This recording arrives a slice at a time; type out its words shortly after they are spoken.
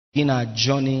begin our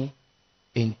journey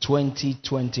in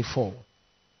 2024.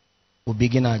 We'll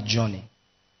begin our journey.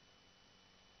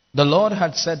 The Lord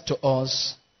had said to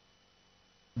us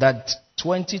that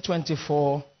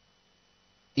 2024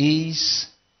 is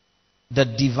the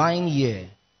divine year.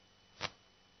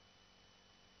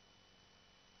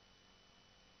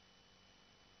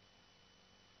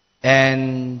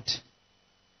 And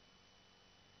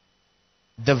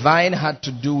divine had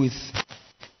to do with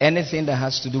anything that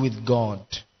has to do with God.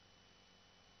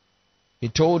 He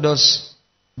told us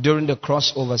during the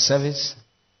crossover service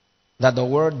that the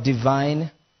word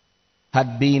divine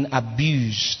had been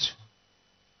abused,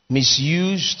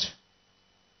 misused,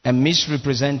 and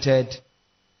misrepresented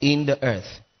in the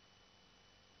earth.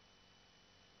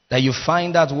 That you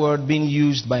find that word being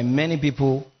used by many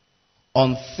people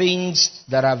on things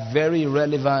that are very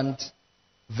relevant,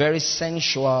 very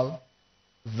sensual,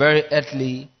 very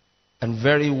earthly, and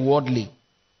very worldly.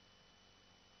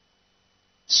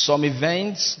 Some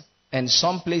events and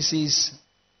some places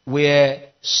where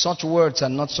such words are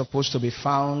not supposed to be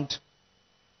found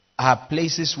are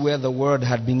places where the word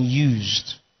had been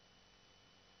used.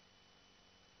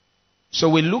 So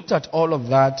we looked at all of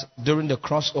that during the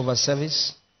crossover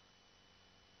service.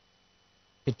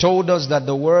 He told us that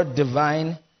the word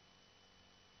divine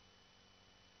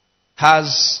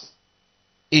has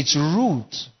its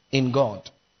root in God.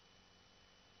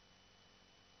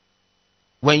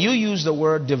 When you use the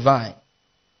word divine,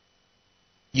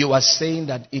 you are saying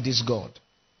that it is God.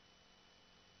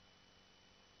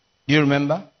 Do you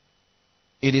remember?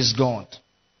 It is God.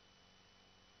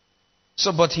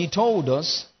 So, but he told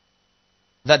us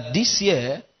that this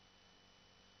year,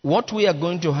 what we are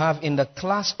going to have in the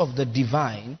class of the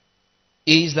divine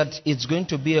is that it's going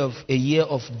to be a year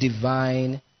of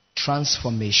divine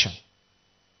transformation.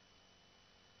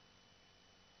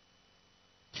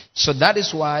 So that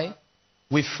is why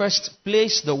we first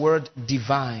place the word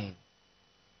divine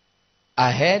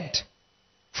ahead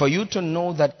for you to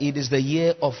know that it is the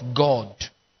year of God.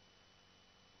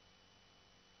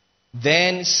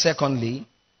 Then secondly,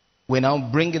 we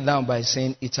now bring it down by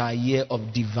saying it's our year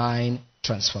of divine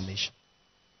transformation.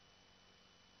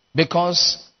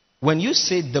 Because when you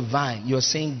say divine, you're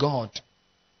saying God.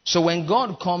 So when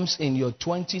God comes in your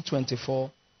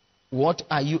 2024, what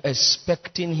are you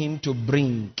expecting him to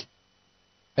bring?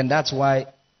 And that's why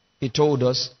he told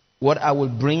us, what I will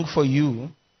bring for you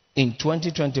in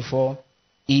 2024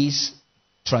 is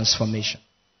transformation.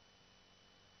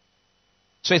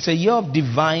 So it's a year of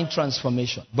divine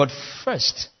transformation. But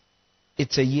first,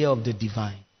 it's a year of the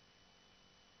divine.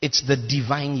 It's the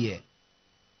divine year.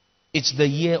 It's the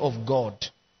year of God.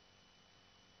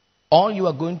 All you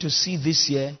are going to see this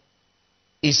year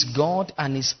is God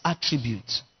and his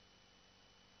attributes.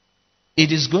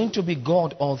 It is going to be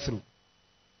God all through.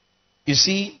 You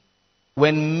see,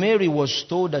 when Mary was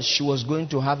told that she was going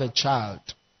to have a child,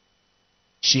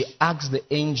 she asked the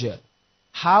angel,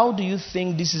 how do you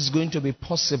think this is going to be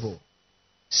possible,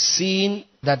 seeing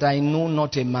that I know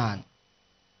not a man?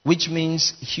 Which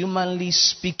means, humanly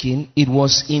speaking, it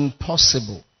was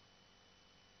impossible.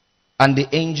 And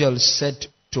the angel said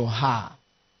to her,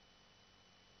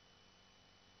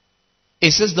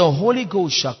 it says, the Holy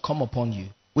Ghost shall come upon you,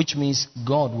 which means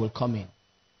God will come in.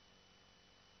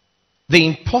 The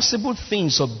impossible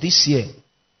things of this year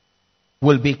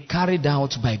will be carried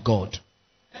out by God.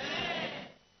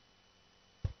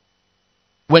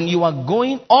 When you are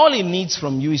going, all it needs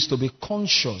from you is to be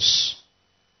conscious.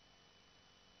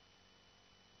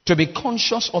 To be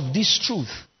conscious of this truth.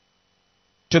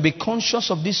 To be conscious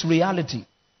of this reality.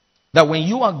 That when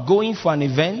you are going for an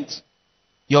event,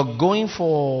 you're going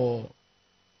for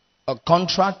a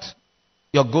contract,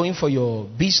 you're going for your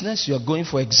business, you're going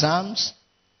for exams,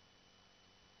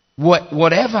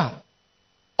 whatever,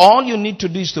 all you need to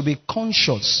do is to be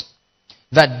conscious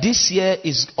that this year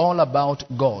is all about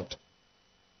God.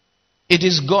 It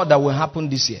is God that will happen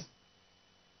this year.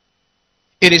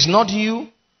 It is not you.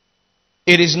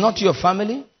 It is not your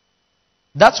family.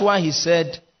 That's why he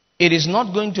said, it is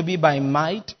not going to be by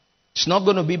might. It's not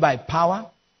going to be by power.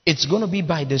 It's going to be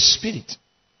by the Spirit.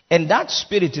 And that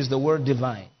Spirit is the word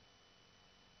divine.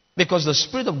 Because the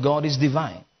Spirit of God is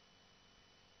divine.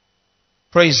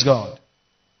 Praise God.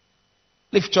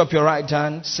 Lift up your right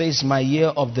hand. Say, it's my year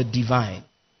of the divine.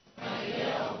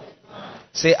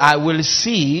 Say, I will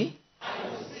see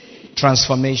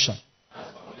transformation.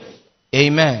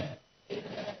 Amen.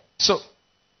 So,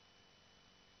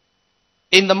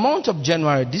 in the month of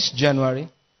January, this January,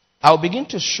 I'll begin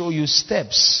to show you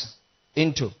steps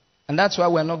into. And that's why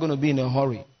we're not going to be in a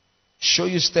hurry. Show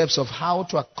you steps of how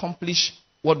to accomplish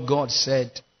what God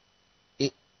said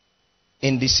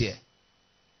in this year.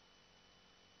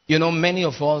 You know, many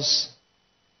of us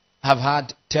have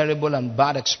had terrible and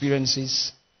bad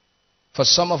experiences. For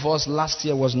some of us, last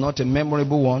year was not a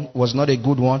memorable one, was not a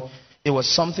good one. It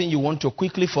was something you want to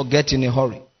quickly forget in a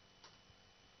hurry.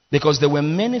 Because there were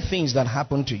many things that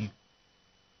happened to you.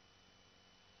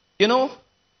 You know,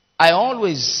 I'm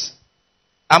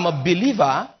a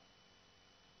believer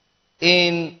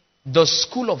in the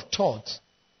school of thought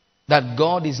that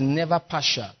God is never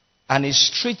partial and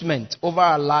his treatment over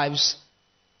our lives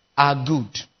are good.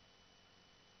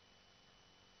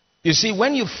 You see,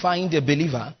 when you find a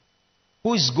believer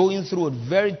who is going through a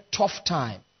very tough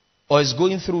time or is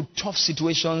going through tough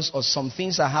situations or some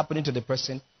things are happening to the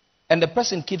person, and the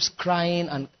person keeps crying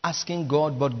and asking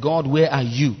God, but God, where are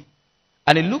you?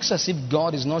 And it looks as if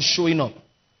God is not showing up.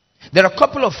 There are a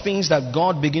couple of things that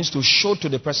God begins to show to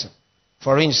the person.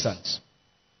 For instance,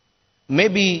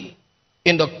 maybe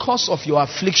in the course of your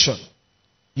affliction,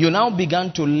 you now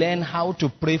began to learn how to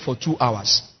pray for 2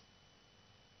 hours.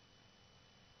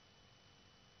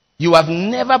 You have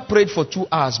never prayed for 2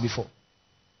 hours before.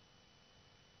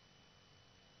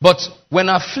 But when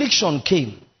affliction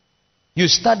came, you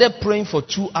started praying for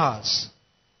 2 hours.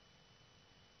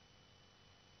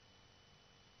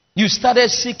 You started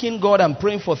seeking God and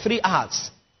praying for 3 hours.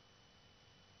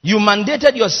 You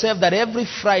mandated yourself that every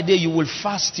Friday you will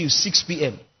fast till 6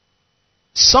 p.m.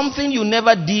 Something you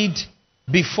never did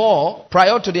before,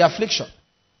 prior to the affliction.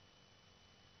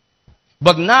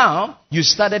 But now, you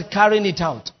started carrying it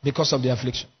out because of the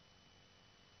affliction.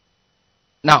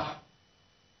 Now,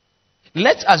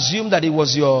 let's assume that it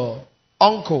was your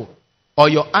uncle, or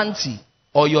your auntie,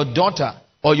 or your daughter,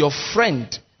 or your friend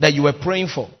that you were praying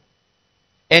for.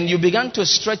 And you began to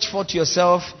stretch forth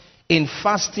yourself in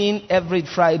fasting every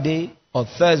Friday or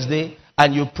Thursday,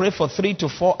 and you pray for 3 to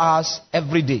 4 hours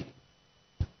every day.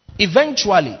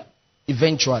 Eventually,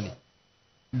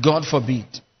 God forbid,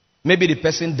 maybe the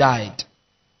person died,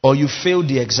 or you failed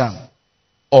the exam,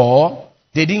 or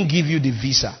they didn't give you the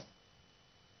visa,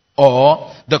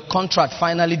 or the contract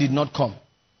finally did not come.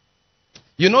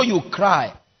 You know, you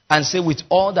cry and say, with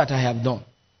all that I have done,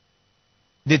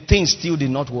 the thing still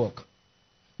did not work.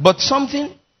 But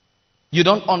something you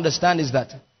don't understand is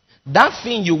that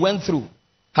thing you went through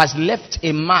has left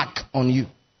a mark on you.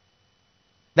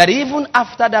 That even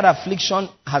after that affliction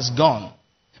has gone,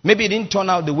 maybe it didn't turn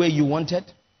out the way you wanted,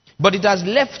 but it has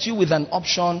left you with an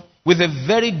option, with a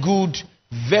very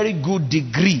good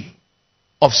degree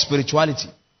of spirituality.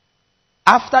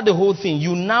 After the whole thing,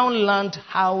 you now learned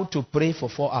how to pray for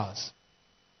 4 hours.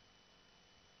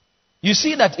 You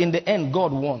see that in the end,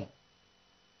 God won.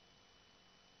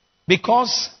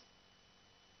 Because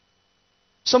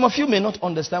some of you may not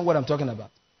understand what I'm talking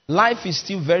about. Life is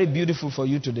still very beautiful for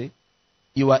you today.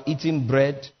 You are eating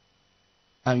bread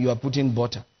and you are putting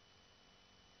butter.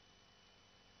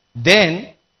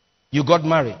 Then you got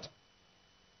married.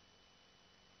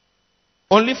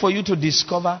 Only for you to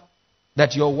discover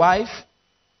that your wife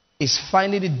is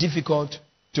finding it difficult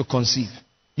to conceive.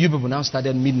 You people now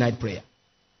started midnight prayer.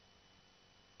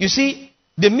 You see,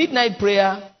 the midnight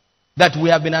prayer that we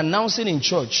have been announcing in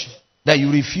church that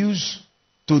you refuse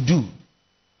to do,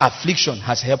 affliction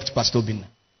has helped Pastor Obinna.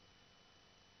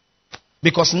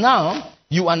 Because now,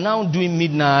 you are now doing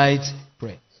midnight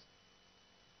prayers.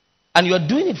 And you are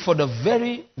doing it for the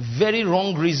very, very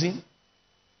wrong reason.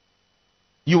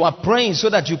 You are praying so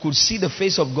that you could see the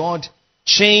face of God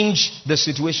change the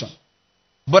situation.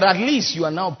 But at least you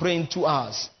are now praying 2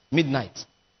 hours, midnight.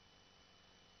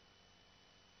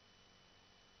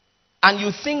 And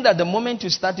you think that the moment you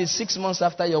started 6 months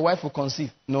after your wife will conceive.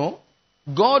 No.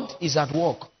 God is at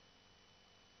work.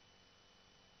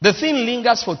 The thing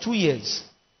lingers for 2 years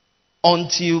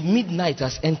until midnight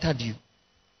has entered you.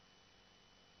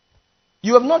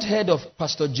 You have not heard of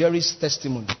Pastor Jerry's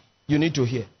testimony. You need to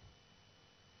hear.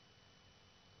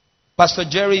 Pastor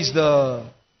Jerry is the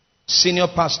senior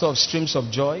pastor of Streams of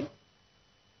Joy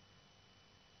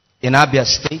in Abia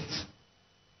State.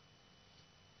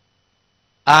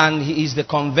 And he is the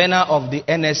convener of the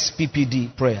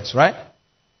NSPPD prayers, right?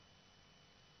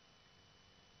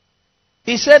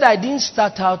 He said, I didn't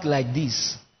start out like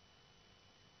this.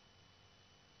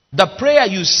 The prayer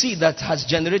you see that has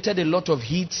generated a lot of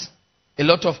heat, a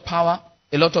lot of power,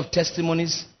 a lot of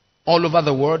testimonies all over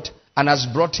the world, and has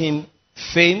brought him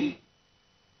fame,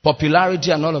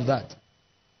 popularity, and all of that,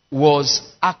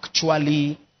 was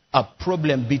actually a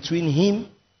problem between him,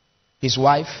 his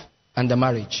wife, and the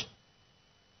marriage.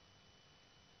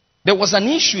 There was an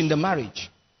issue in the marriage.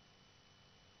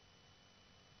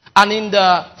 And in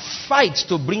the fight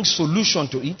to bring solution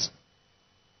to it,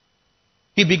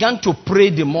 he began to pray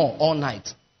the more all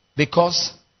night.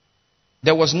 Because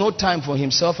There was no time for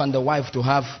himself and the wife to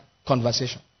have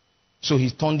conversation. So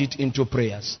he turned it into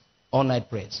prayers, all night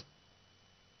prayers.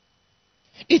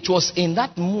 It was in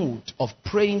that mood of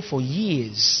praying for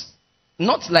years,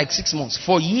 not like 6 months,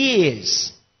 for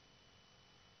years,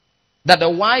 that the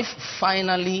wife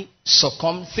finally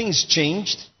succumbed. Things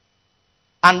changed.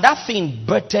 And that thing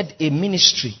birthed a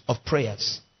ministry of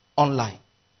prayers online.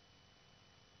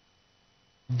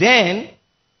 Then,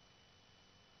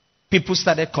 people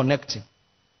started connecting.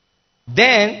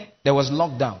 Then, there was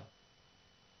lockdown.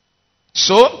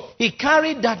 So, he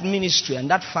carried that ministry and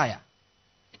that fire.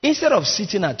 Instead of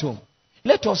sitting at home,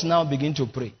 let us now begin to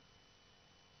pray.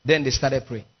 Then they started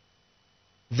praying.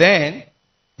 Then,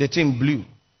 the thing blew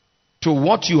to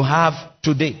what you have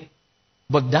today.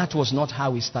 But that was not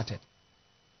how it started.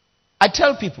 I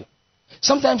tell people,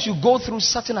 sometimes you go through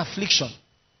certain affliction,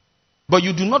 but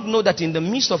you do not know that in the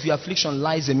midst of your affliction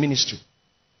lies a ministry.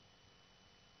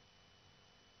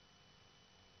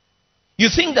 You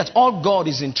think that all God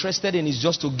is interested in is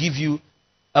just to give you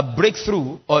a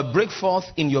breakthrough or a break forth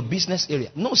in your business area.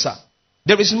 No, sir.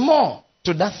 There is more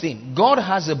to that thing. God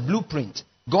has a blueprint.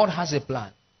 God has a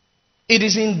plan. It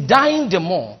is in dying the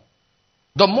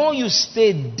more you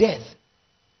stay dead.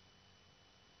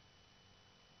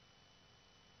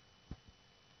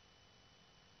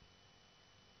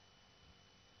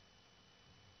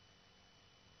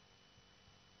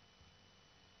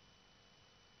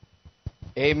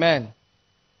 Amen.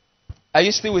 Are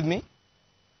you still with me?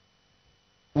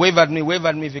 Wave at me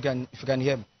if you can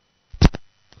hear me.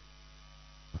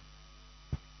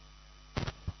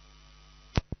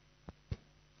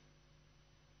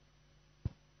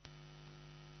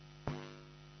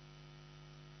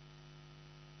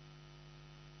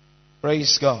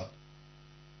 Praise God.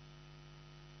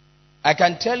 I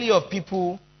can tell you of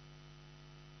people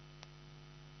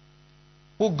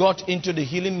who got into the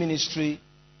healing ministry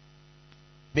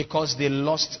because they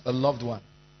lost a loved one.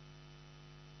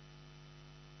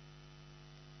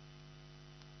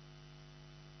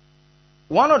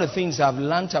 One of the things I've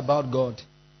learned about God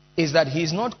is that He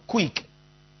is not quick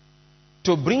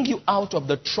to bring you out of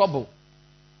the trouble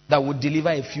that would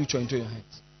deliver a future into your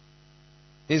hands.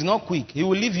 He's not quick. He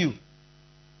will leave you.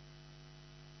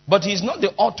 But He is not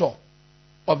the author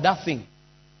of that thing.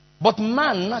 But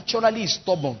man naturally is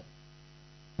stubborn.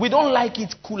 We don't like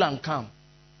it cool and calm.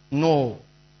 No.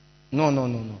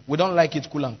 We don't like it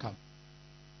cool and calm.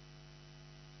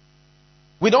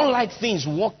 We don't like things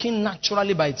working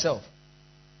naturally by itself.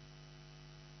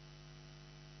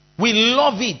 We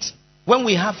love it when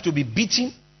we have to be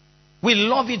beaten. We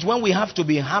love it when we have to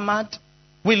be hammered.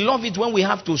 We love it when we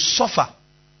have to suffer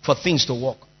for things to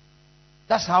work.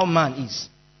 That's how man is.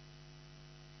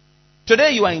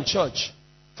 Today you are in church.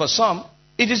 For some,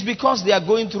 it is because they are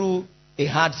going through a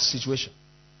hard situation.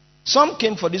 Some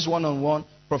came for this one-on-one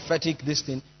prophetic this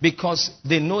thing because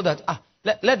they know that,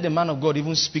 let the man of God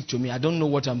even speak to me. I don't know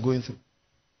what I'm going through.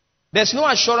 There's no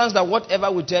assurance that whatever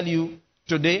we tell you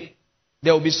today,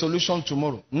 there will be solution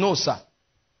tomorrow. No, sir.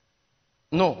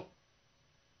 No.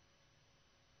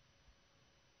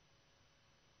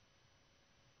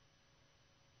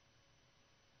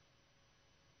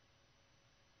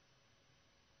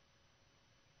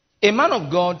 A man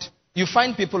of God, you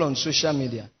find people on social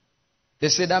media. They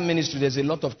say that ministry, there's a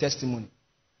lot of testimony.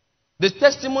 The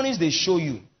testimonies they show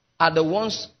you are the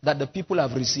ones that the people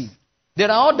have received.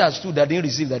 There are others too that didn't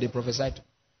receive that they prophesied to.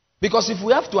 Because if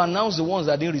we have to announce the ones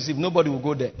that didn't receive, nobody will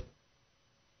go there.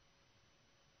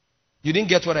 You didn't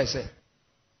get what I said.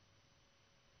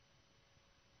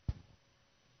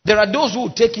 There are those who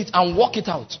will take it and work it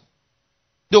out.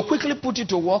 They'll quickly put it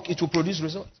to work, it will produce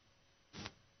results.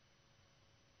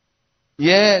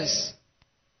 Yes.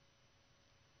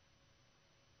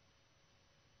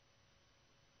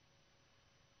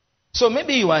 So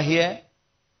maybe you are here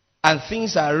and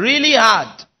things are really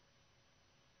hard.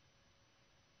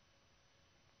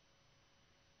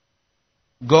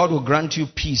 God will grant you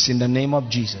peace in the name of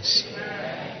Jesus.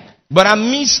 Amen. But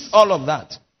amidst all of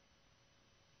that,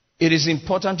 it is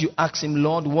important you ask Him,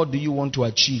 Lord, what do you want to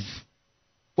achieve?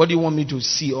 What do you want me to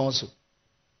see also?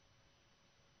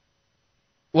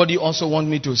 What do you also want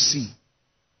me to see?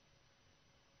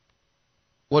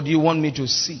 What do you want me to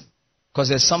see? Because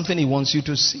there's something He wants you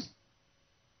to see.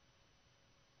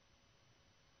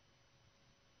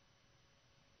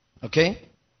 Okay?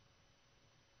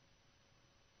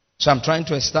 So I'm trying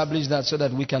to establish that so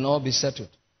that we can all be settled.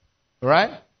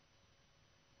 Right?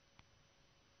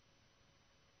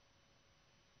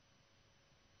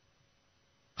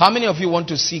 How many of you want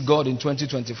to see God in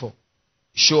 2024?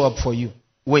 Show up for you.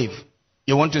 Wave.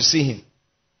 You want to see Him?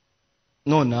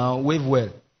 No, now, wave well.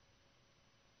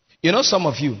 You know, some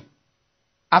of you,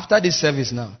 after this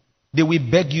service now, they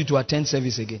will beg you to attend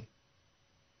service again.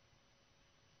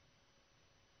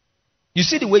 You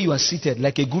see the way you are seated,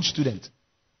 like a good student.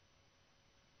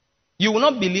 You will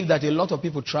not believe that a lot of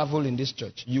people travel in this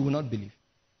church. You will not believe.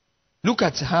 Look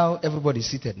at how everybody is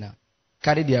seated now.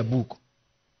 Carry their book.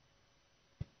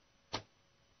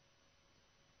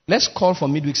 Let's call for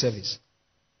midweek service.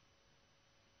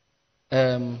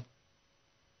 Are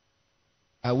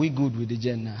we good with the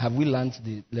gen now? Have we learned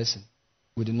the lesson?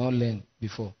 We did not learn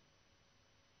before.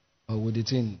 Or with the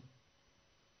thing.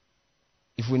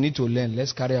 If we need to learn,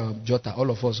 let's carry our jota. All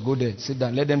of us go there, sit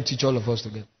down. Let them teach all of us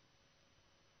together.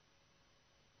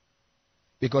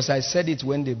 Because I said it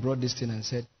when they brought this thing and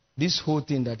said, this whole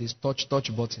thing that is touch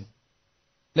button.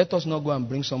 Let us not go and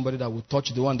bring somebody that will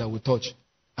touch the one that will touch.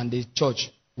 And the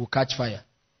church will catch fire.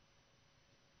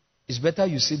 It's better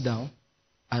you sit down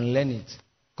and learn it.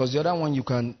 Because the other one you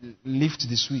can lift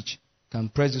the switch. Can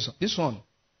press this one. This one.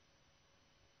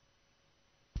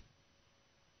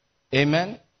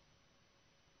 Amen.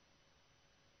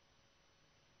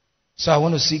 So I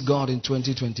want to see God in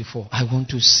 2024. I want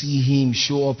to see Him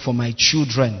show up for my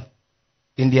children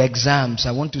in the exams.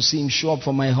 I want to see Him show up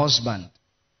for my husband.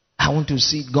 I want to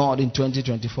see God in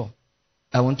 2024.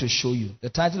 I want to show you. The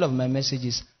title of my message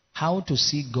is How to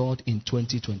See God in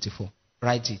 2024.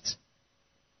 Write it.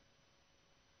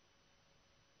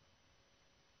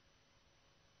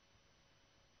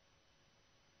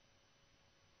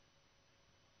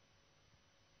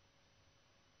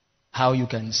 How you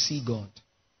can see God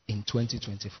in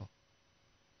 2024.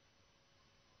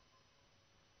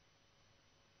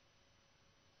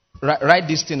 Write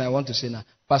this thing I want to say now.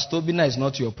 Pastor Obinna is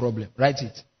not your problem. Write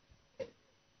it.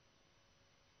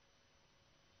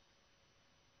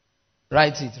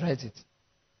 Write it. Write it.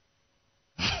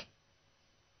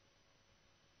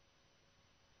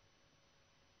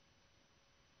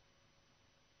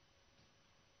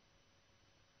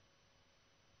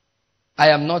 I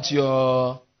am not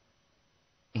your...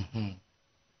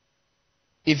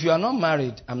 If you are not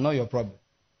married, I'm not your problem.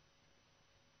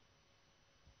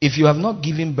 If you have not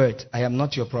given birth, I am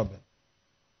not your problem.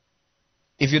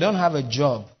 If you don't have a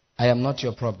job, I am not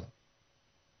your problem.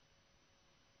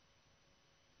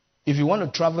 If you want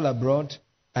to travel abroad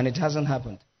and it hasn't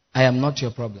happened, I am not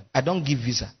your problem. I don't give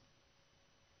visa.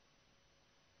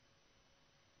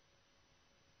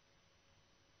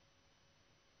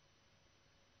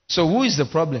 So who is the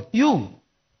problem? You.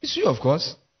 It's you, of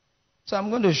course. So I'm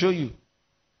going to show you.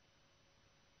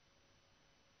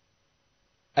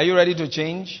 Are you ready to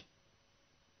change?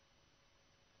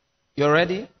 You're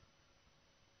ready?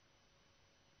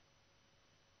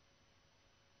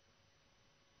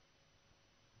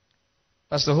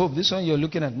 Pastor Hope, this one you're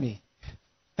looking at me.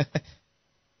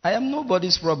 I am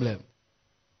nobody's problem.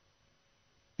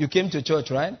 You came to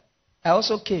church, right? I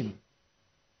also came.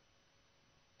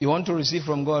 You want to receive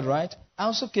from God, right? I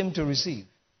also came to receive.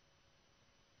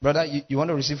 Brother, you want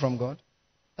to receive from God?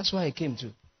 That's why I came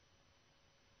too.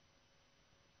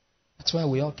 That's why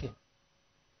we all came.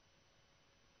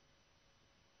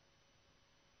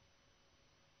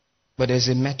 But there's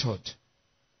a method.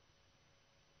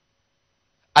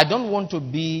 I don't want to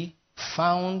be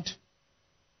found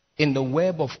in the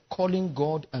web of calling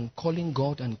God and calling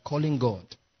God and calling God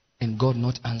and God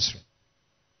not answering.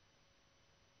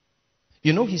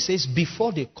 You know, He says,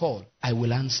 before they call, I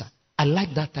will answer. I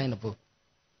like that kind of a...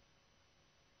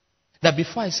 That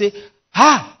before I say,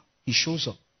 He shows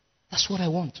up. That's what I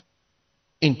want.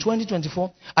 In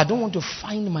 2024, I don't want to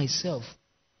find myself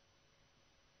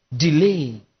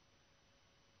delaying.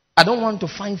 I don't want to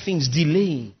find things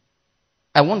delaying.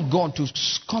 I want God to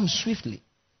come swiftly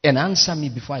and answer me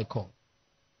before I call.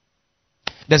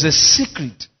 There's a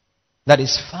secret that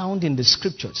is found in the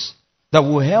scriptures that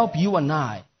will help you and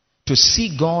I to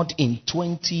see God in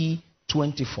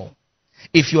 2024.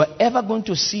 If you are ever going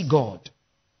to see God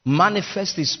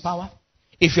manifest His power,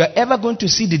 if you are ever going to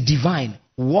see the divine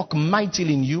work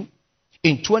mightily in you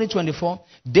in 2024,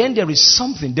 then there is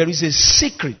something, there is a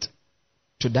secret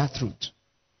to that truth.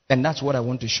 And that's what I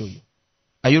want to show you.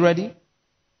 Are you ready?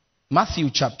 Matthew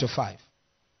chapter 5.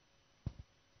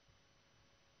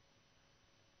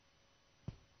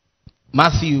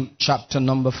 Matthew chapter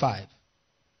number 5.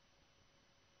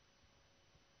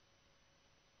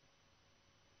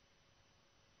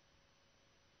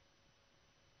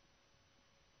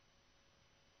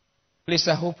 Please,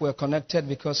 I hope we're connected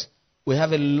because we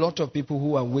have a lot of people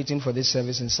who are waiting for this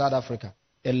service in South Africa.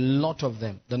 A lot of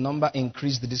them. The number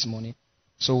increased this morning,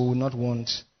 so we will not want...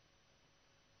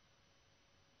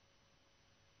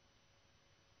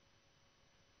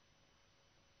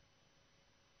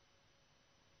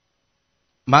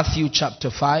 Matthew chapter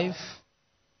 5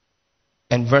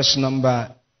 and verse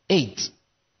number 8.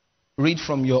 Read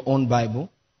from your own Bible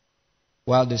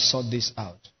while they sort this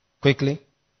out. Quickly.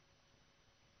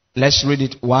 Let's read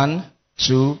it. 1,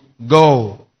 2,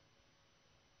 go.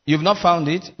 You've not found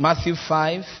it? Matthew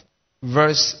 5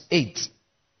 verse 8.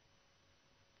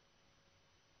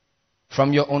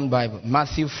 From your own Bible.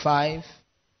 Matthew 5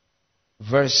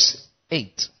 verse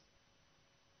 8.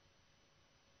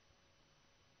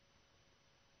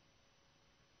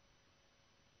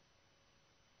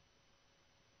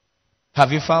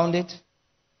 Have you found it?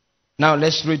 Now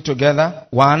let's read together.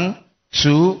 1,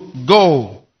 2,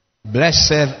 go.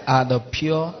 Blessed are the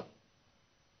pure.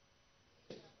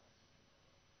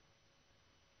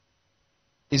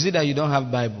 Is it that you don't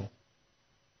have Bible?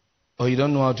 Or you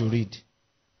don't know how to read?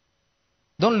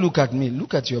 Don't look at me.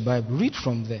 Look at your Bible. Read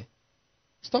from there.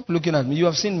 Stop looking at me. You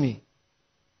have seen me.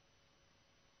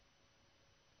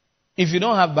 If you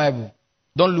don't have Bible,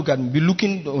 don't look at me. Be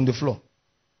looking on the floor.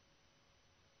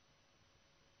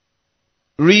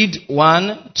 Read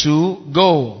 1, 2,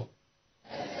 go.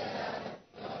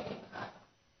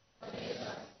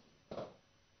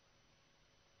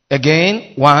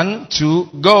 Again, 1, 2,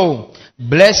 go.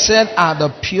 Blessed are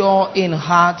the pure in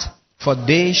heart, for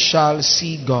they shall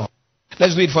see God.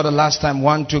 Let's do it for the last time.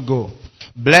 1, 2, go.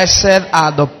 Blessed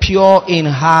are the pure in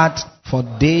heart, for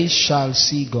they shall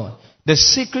see God. The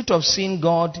secret of seeing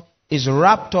God is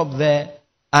wrapped up there,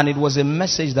 and it was a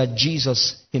message that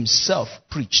Jesus himself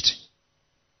preached.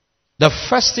 The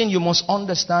first thing you must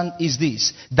understand is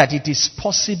this, that it is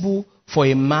possible for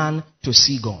a man to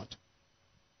see God.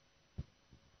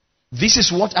 This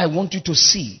is what I want you to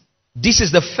see. This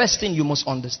is the first thing you must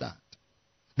understand.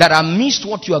 That amidst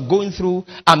what you are going through,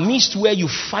 amidst where you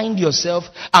find yourself,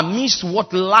 amidst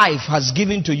what life has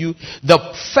given to you, the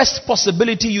first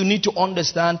possibility you need to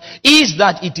understand is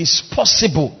that it is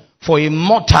possible for a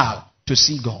mortal to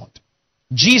see God.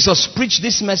 Jesus preached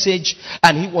this message,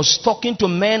 and he was talking to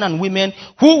men and women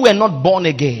who were not born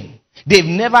again. They've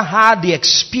never had the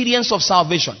experience of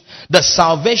salvation. The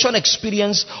salvation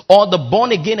experience or the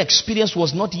born again experience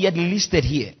was not yet listed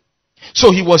here.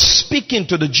 So he was speaking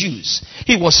to the Jews.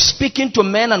 He was speaking to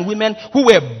men and women who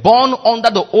were born under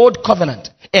the old covenant.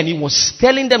 And he was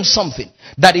telling them something,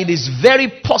 that it is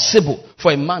very possible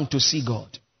for a man to see God.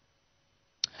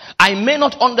 I may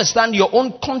not understand your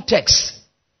own context,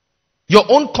 your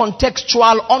own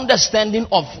contextual understanding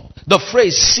of the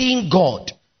phrase seeing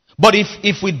God. But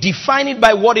if we define it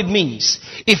by what it means,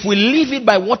 if we leave it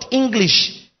by what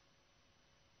English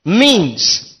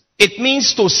means, it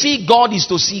means to see God is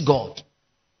to see God.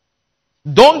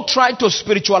 Don't try to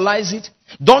spiritualize it.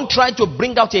 Don't try to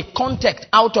bring out a context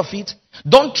out of it.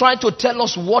 Don't try to tell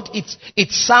us what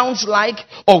it sounds like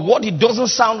or what it doesn't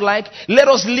sound like. Let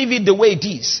us leave it the way it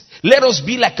is. Let us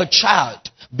be like a child.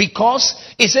 Because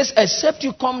it says, except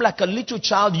you come like a little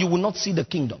child, you will not see the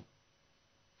kingdom.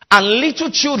 And little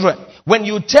children, when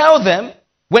you tell them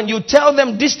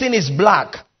this thing is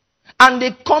black, and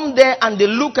they come there and they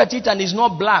look at it and it's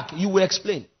not black, you will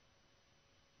explain.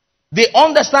 They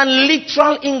understand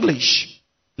literal English.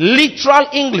 Literal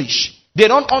English. They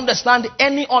don't understand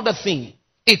any other thing.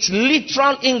 It's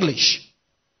literal English.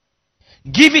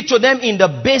 Give it to them in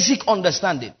the basic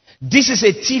understanding. This is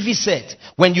a TV set.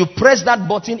 When you press that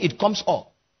button, it comes up.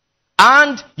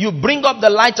 And you bring up the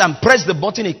light and press the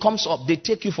button, it comes up. They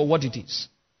take you for what it is.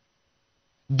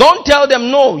 Don't tell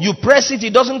them, no, you press it,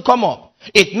 it doesn't come up.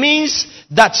 It means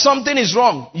that something is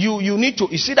wrong. You need to,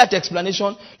 you see that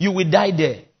explanation? You will die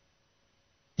there.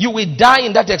 You will die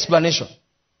in that explanation.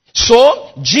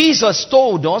 So, Jesus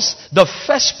told us the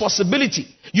first possibility.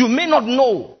 You may not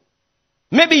know.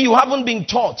 Maybe you haven't been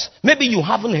taught. Maybe you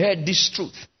haven't heard this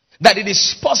truth. That it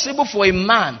is possible for a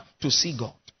man to see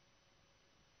God.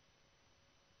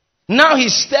 Now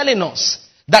he's telling us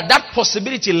that that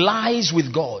possibility lies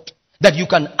with God. That you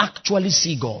can actually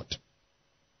see God.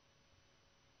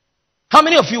 How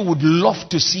many of you would love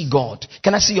to see God?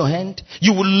 Can I see your hand?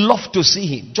 You would love to see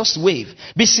him. Just wave.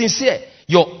 Be sincere.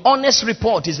 Your honest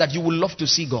report is that you would love to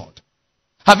see God.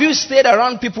 Have you stayed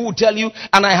around people who tell you,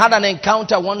 and I had an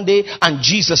encounter one day and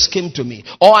Jesus came to me?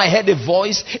 Or I heard a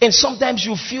voice, and sometimes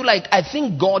you feel like, I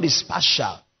think God is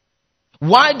partial.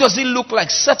 Why does it look like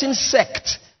certain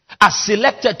sects are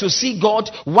selected to see God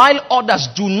while others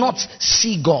do not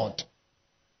see God?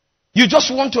 You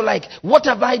just want to like, what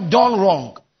have I done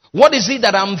wrong? What is it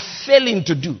that I'm failing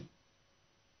to do?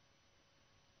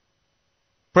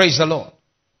 Praise the Lord.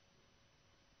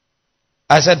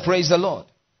 I said, praise the Lord.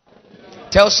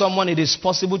 Tell someone it is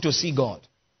possible to see God.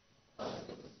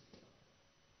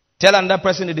 Tell another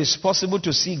person it is possible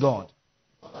to see God.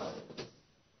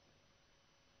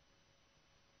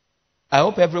 I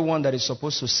hope everyone that is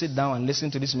supposed to sit down and listen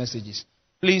to these messages,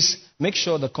 please make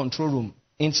sure the control room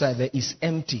inside there is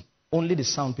empty. Only the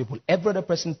sound people. Every other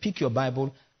person, pick your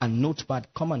Bible and notepad.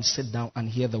 Come and sit down and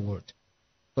hear the word.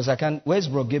 Because I can't. Where's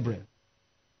Bro Gabriel?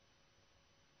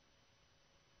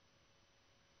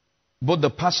 Both the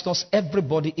pastors,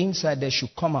 everybody inside there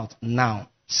should come out now.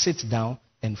 Sit down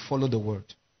and follow the word.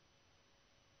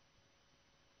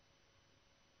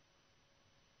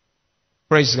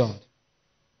 Praise God.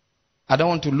 I don't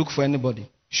want to look for anybody.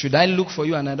 Should I look for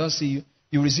you and I don't see you,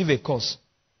 you receive a curse.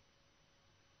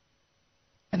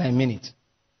 And I mean it.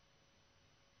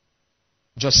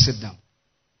 Just sit down.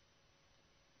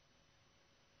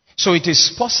 So it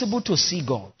is possible to see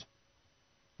God.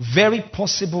 Very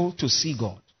possible to see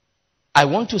God. I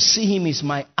want to see him is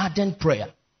my ardent prayer.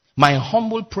 My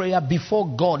humble prayer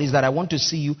before God is that I want to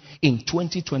see you in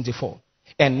 2024.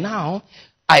 And now,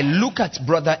 I look at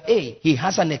brother A. He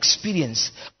has an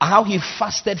experience. How he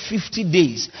fasted 50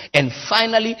 days. And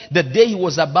finally, the day he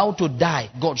was about to die,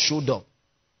 God showed up.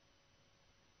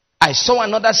 I saw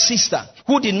another sister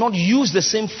who did not use the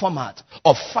same format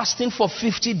of fasting for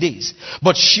 50 days.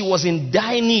 But she was in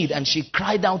dire need and she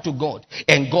cried out to God.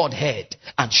 And God heard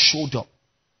and showed up.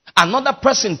 Another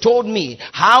person told me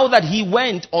how that he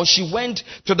went or she went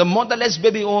to the motherless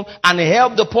baby home and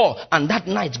helped the poor. And that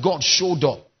night God showed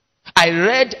up. I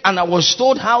read and I was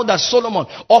told how that Solomon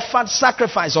offered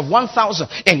sacrifice of 1,000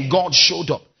 and God showed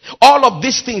up. All of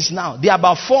these things now, they are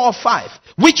about 4 or 5.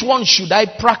 Which one should I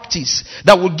practice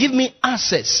that will give me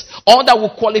access or that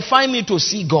will qualify me to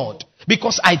see God?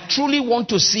 Because I truly want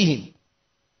to see him.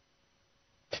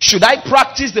 Should I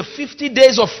practice the 50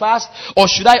 days of fast or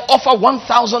should I offer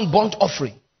 1,000 burnt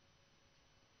offering?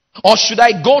 Or should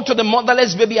I go to the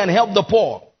motherless baby and help the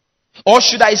poor? Or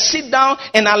should I sit down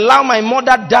and allow my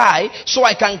mother die so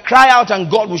I can cry out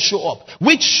and God will show up?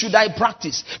 Which should I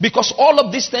practice? Because all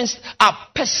of these things are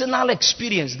personal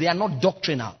experience. They are not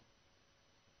doctrinal.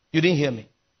 You didn't hear me.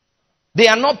 They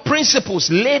are not principles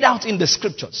laid out in the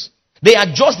scriptures. They are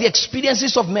just the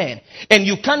experiences of men. And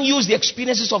you can't use the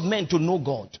experiences of men to know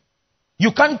God.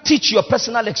 You can't teach your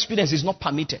personal experience. It's not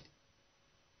permitted.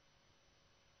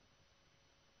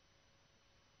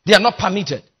 They are not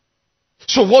permitted.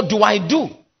 So what do I do?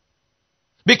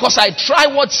 Because I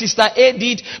tried what Sister A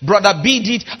did, Brother B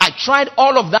did. I tried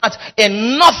all of that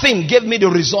and nothing gave me the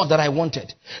result that I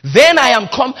wanted. Then I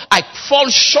fall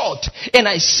short and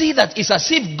I see that it's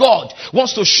as if God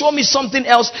wants to show me something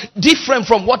else different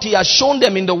from what he has shown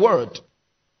them in the word.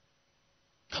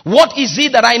 What is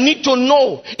it that I need to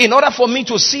know in order for me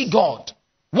to see God?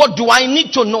 What do I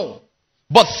need to know?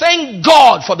 But thank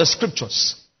God for the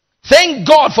scriptures. Thank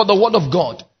God for the word of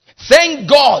God. Thank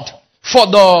God for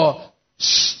the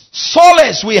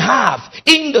solace we have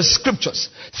in the scriptures.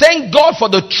 Thank God for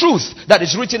the truth that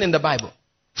is written in the Bible.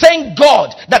 Thank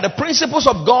God that the principles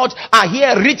of God are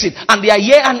here written and they are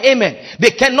here and amen.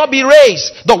 They cannot be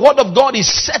raised. The word of God is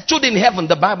settled in heaven,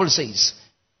 the Bible says.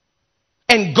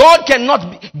 And God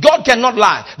cannot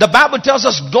lie. The Bible tells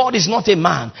us God is not a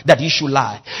man that he should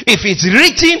lie. If it's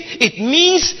written, it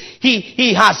means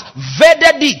he has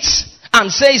vetted it. And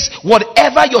says,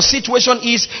 whatever your situation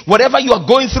is, whatever you are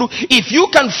going through, if you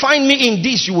can find me in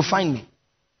this, you will find me.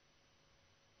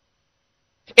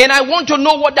 And I want to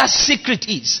know what that secret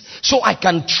is, so I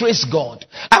can trace God.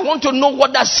 I want to know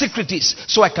what that secret is,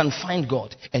 so I can find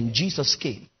God. And Jesus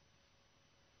came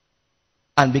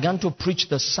and began to preach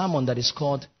the sermon that is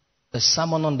called the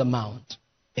Sermon on the Mount.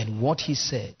 And what he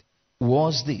said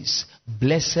was this: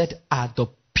 blessed are the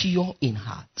pure in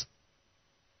heart.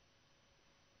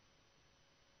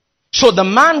 So the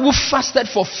man who fasted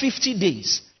for 50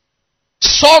 days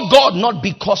saw God not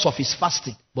because of his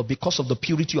fasting, but because of the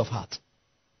purity of heart.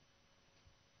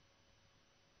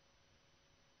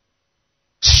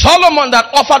 Solomon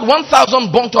that offered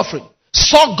 1,000 burnt offering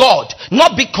saw God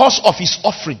not because of his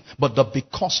offering, but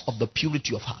because of the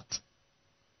purity of heart.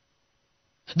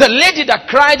 The lady that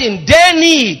cried in their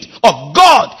need of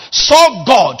God saw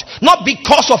God not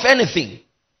because of anything,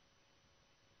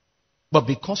 but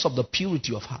because of the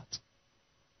purity of heart.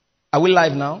 Are we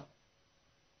live now?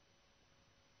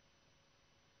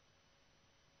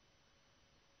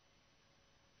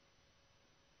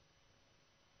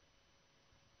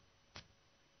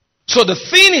 So the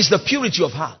thing is the purity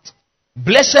of heart.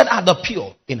 Blessed are the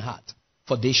pure in heart,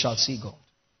 for they shall see God.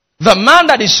 The man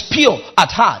that is pure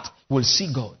at heart will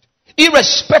see God.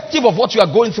 Irrespective of what you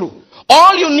are going through.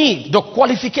 All you need, the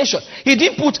qualification. He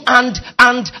didn't put and.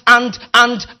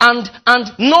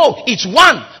 No, it's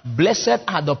one. Blessed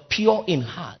are the pure in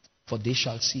heart, for they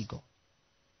shall see God.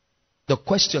 The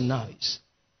question now is,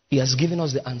 he has given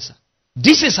us the answer.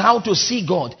 This is how to see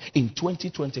God in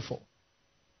 2024.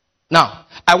 Now,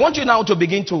 I want you now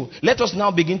to let us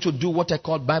now begin to do what I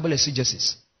call Bible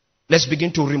exegesis. Let's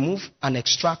begin to remove and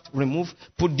extract,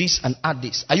 put this and add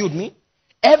this. Are you with me?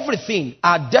 Everything,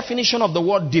 our definition of the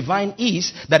word divine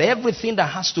is that everything that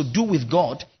has to do with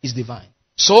God is divine.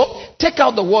 So, take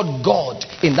out the word God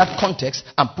in that context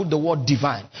and put the word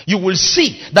divine. You will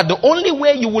see that the only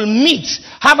way you will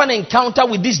have an encounter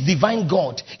with this divine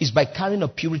God is by carrying a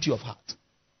purity of heart.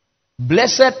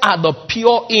 Blessed are the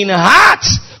pure in heart,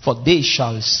 for they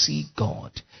shall see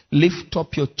God. Lift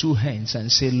up your two hands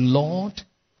and say, Lord,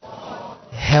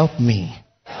 help me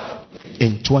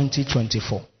in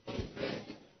 2024.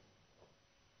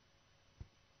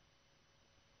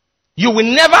 You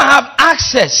will never have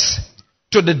access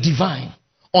to the divine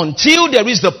until there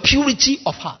is the purity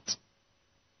of heart.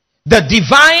 The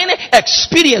divine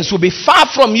experience will be far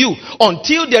from you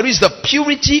until there is the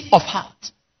purity of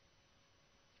heart.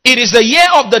 It is the year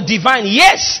of the divine,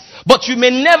 yes, but you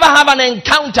may never have an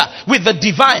encounter with the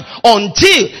divine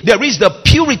until there is the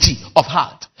purity of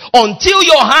heart. Until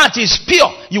your heart is pure,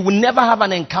 you will never have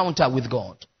an encounter with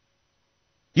God.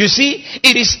 You see,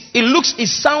 it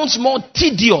sounds more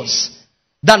tedious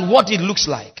than what it looks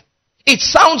like. It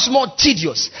sounds more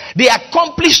tedious. The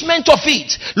accomplishment of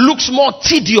it looks more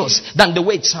tedious than the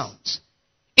way it sounds.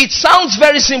 It sounds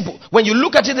very simple. When you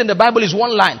look at it in the Bible, it's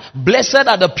one line. Blessed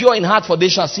are the pure in heart, for they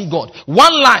shall see God.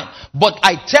 One line. But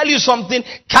I tell you something,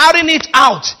 carrying it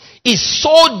out is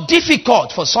so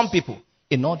difficult for some people.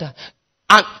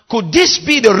 And could this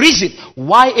be the reason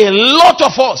why a lot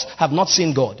of us have not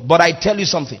seen God? But I tell you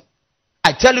something.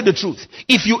 I tell you the truth.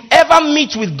 If you ever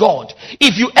meet with God,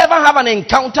 if you ever have an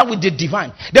encounter with the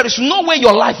divine, there is no way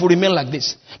your life will remain like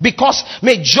this. Because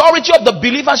majority of the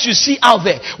believers you see out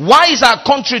there, why is our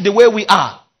country the way we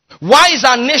are? Why is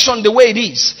our nation the way it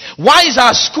is? Why is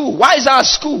our school? Why is our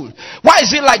school? Why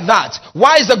is it like that?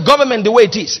 Why is the government the way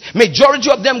it is?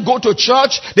 Majority of them go to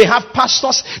church, they have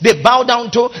pastors, they bow down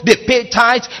to, they pay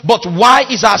tithe, but why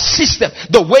is our system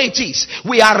the way it is?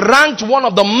 We are ranked one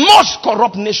of the most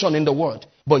corrupt nations in the world,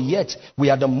 but yet we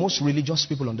are the most religious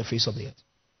people on the face of the earth.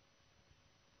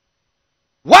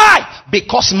 Why?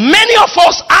 Because many of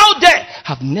us out there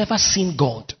have never seen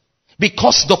God.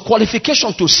 Because the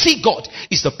qualification to see God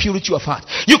is the purity of heart.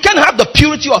 You can have the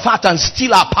purity of heart and steal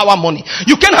our power money.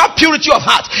 You can have purity of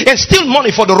heart and steal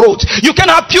money for the road. You can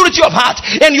have purity of heart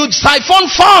and you siphon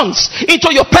funds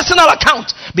into your personal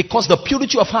account. Because the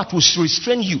purity of heart will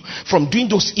restrain you from doing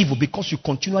those evil because you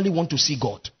continually want to see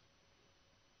God.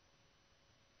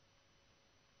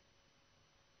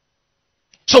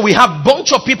 So we have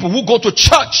bunch of people who go to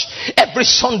church every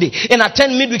Sunday and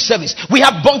attend midweek service. We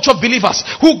have bunch of believers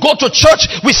who go to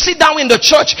church. We sit down in the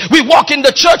church. We walk in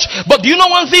the church. But do you know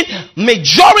one thing?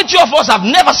 Majority of us have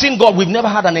never seen God. We've never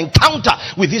had an encounter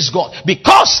with this God.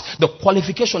 Because the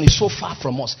qualification is so far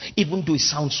from us. Even though it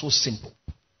sounds so simple.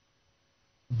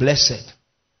 Blessed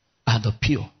are the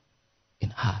pure in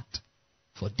heart,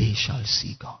 for they shall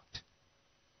see God.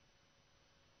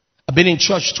 I've been in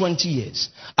church 20 years.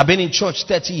 I've been in church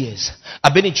 30 years.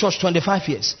 I've been in church 25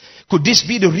 years. Could this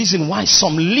be the reason why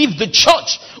some leave the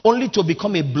church only to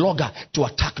become a blogger to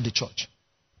attack the church?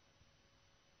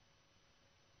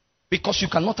 Because you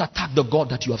cannot attack the God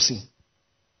that you have seen.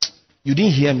 You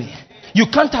didn't hear me. You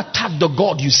can't attack the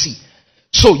God you see.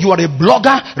 So you are a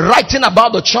blogger writing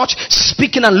about the church,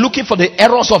 speaking and looking for the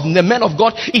errors of the men of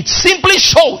God. It simply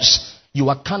shows you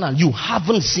are carnal. You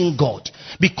haven't seen God.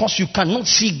 Because you cannot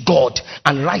see God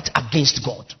and write against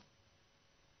God.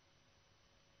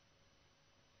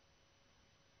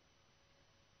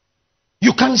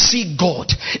 You can't see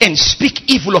God and speak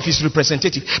evil of his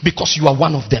representative because you are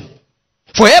one of them.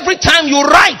 For every time you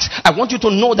write, I want you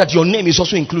to know that your name is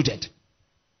also included.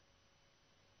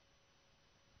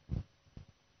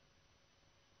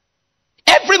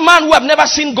 Every man who have never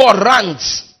seen God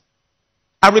rants.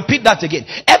 I repeat that again.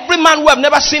 Every man who have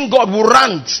never seen God will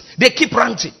rant. They keep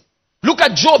ranting. Look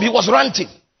at Job. He was ranting.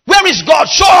 Where is God?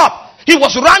 Show up. He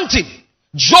was ranting.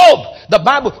 Job, the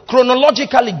Bible,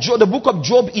 chronologically, the book of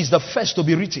Job is the first to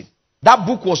be written. That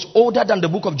book was older than the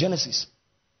book of Genesis.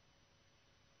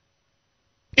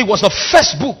 It was the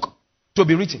first book to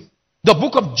be written. The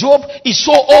book of Job is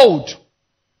so old.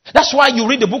 That's why you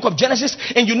read the book of Genesis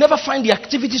and you never find the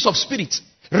activities of spirit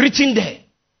written there.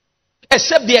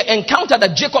 Except the encounter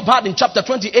that Jacob had in chapter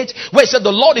 28, where he said,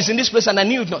 the Lord is in this place and I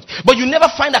knew it not. But you never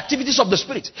find activities of the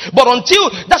spirit. But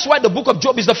that's why the book of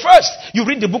Job is the first. You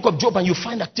read the book of Job and you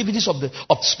find activities of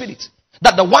spirit.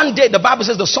 That the one day the Bible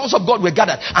says the sons of God were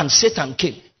gathered and Satan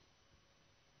came.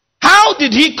 How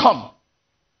did he come?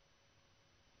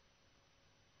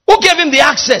 Who gave him the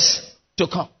access? to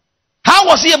come? How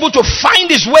was he able to find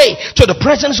his way to the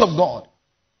presence of God?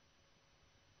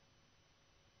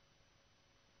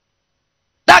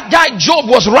 That guy Job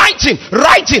was writing.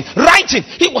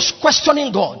 He was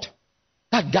questioning God.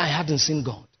 That guy hadn't seen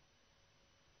God.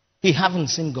 He hadn't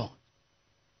seen God.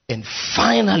 And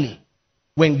finally,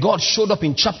 when God showed up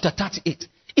in chapter 38,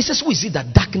 he says, who is it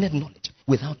that darkened knowledge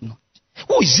without knowledge?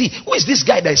 Who is he? Who is this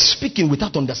guy that is speaking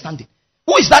without understanding?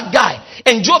 Who is that guy?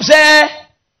 And Job said,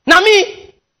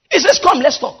 Nami. He says, come,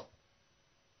 let's talk.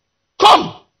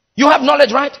 Come. You have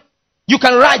knowledge, right? You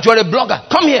can write. You're a blogger.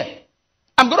 Come here.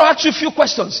 I'm going to ask you a few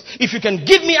questions. If you can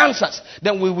give me answers,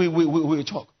 then we will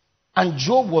talk. And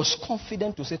Job was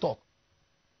confident to say, talk.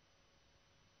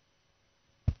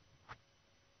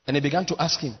 And he began to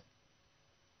ask him.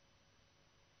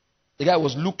 The guy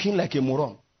was looking like a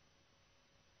moron.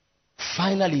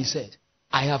 Finally, he said,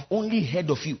 I have only heard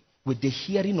of you with the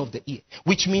hearing of the ear.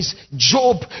 Which means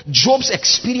Job's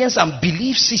experience and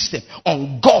belief system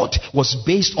on God was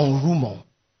based on rumor.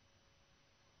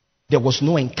 There was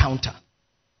no encounter.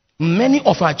 Many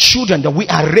of our children that we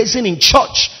are raising in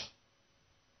church,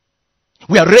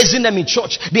 we are raising them in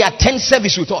church. They attend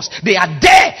service with us. They are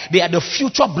there. They are the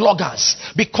future bloggers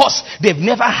because they've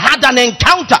never had an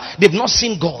encounter. They've not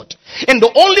seen God. And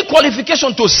the only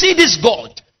qualification to see this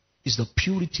God is the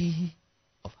purity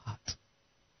of heart.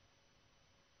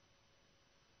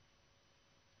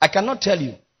 I cannot tell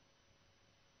you.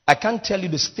 I can't tell you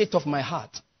the state of my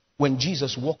heart when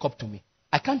Jesus walked up to me.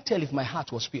 I can't tell if my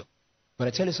heart was pure. But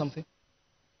I tell you something.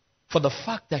 For the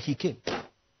fact that he came.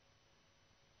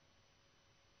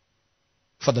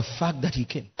 For the fact that he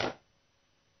came.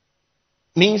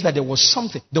 Means that there was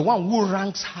something. The one who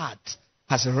ranks heart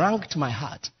has ranked my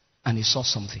heart. And he saw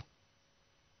something.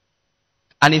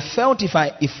 And he felt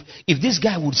if this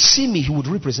guy would see me, he would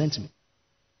represent me.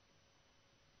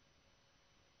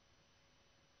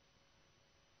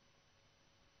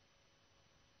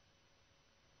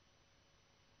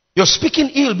 You're speaking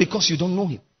ill because you don't know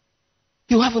him.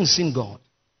 You haven't seen God.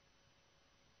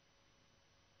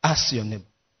 Ask your neighbor,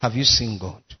 have you seen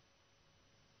God?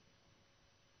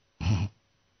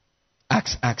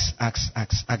 Ask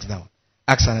that one.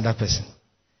 Ask another person.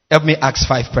 Help me ask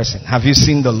 5 person. Have you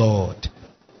seen the Lord?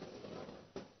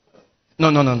 No.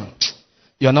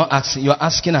 You're not asking. You're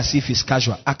asking as if it's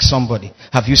casual. Ask somebody.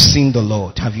 Have you seen the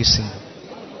Lord? Have you seen him?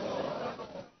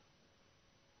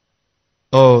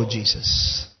 Oh,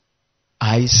 Jesus.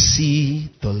 I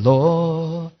see the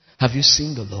Lord. Have you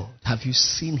seen the Lord? Have you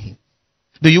seen him?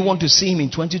 Do you want to see him in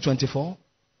 2024?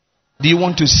 Do you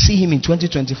want to see him in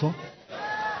 2024?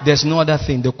 There's no other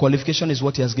thing. The qualification is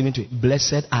what he has given to you.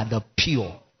 Blessed are the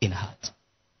pure in heart.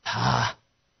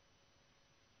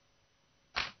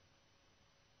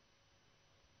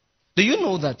 Do you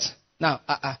know that? Now,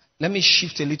 let me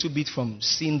shift a little bit from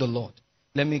seeing the Lord.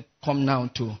 Let me come now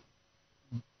to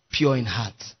pure in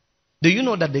heart. Do you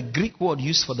know that the Greek word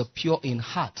used for the pure in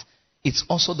heart, it's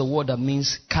also the word that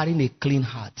means carrying a clean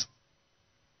heart?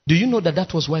 Do you know that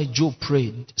that was why Job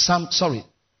prayed?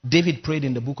 David prayed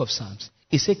in the book of Psalms.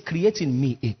 He said, create in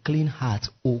me a clean heart,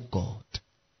 O God.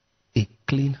 A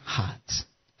clean heart.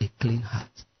 A clean heart.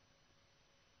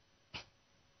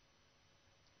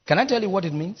 Can I tell you what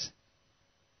it means?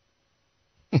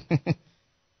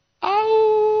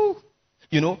 Oh,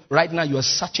 right now you are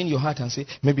searching your heart and say,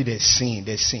 maybe there's sin.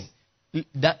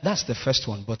 That's the first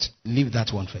one, but leave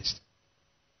that one first.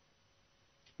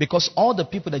 Because all the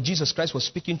people that Jesus Christ was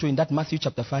speaking to in that Matthew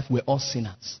chapter 5 were all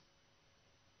sinners.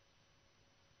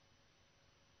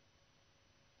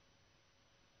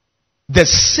 The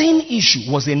sin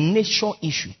issue was a nature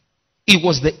issue. It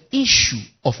was the issue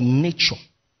of nature.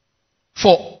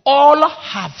 For all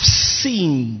have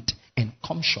sinned and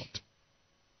come short.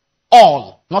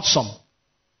 All, not some.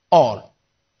 All.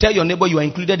 Tell your neighbor you are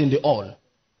included in the all.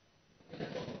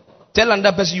 Tell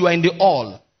another person you are in the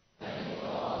all.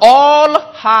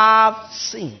 All have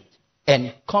sinned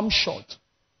and come short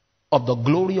of the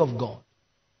glory of God.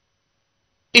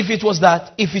 If it was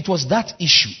that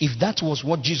issue, if that was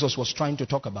what Jesus was trying to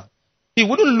talk about, he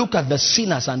wouldn't look at the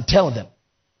sinners and tell them,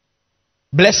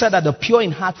 blessed are the pure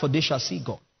in heart, for they shall see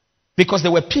God. Because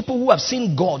there were people who have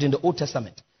seen God in the Old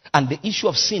Testament, and the issue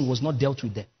of sin was not dealt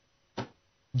with them.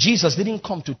 Jesus didn't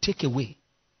come to take away.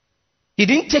 He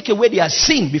didn't take away their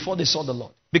sin before they saw the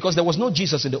Lord. Because there was no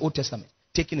Jesus in the Old Testament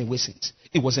taking away sins.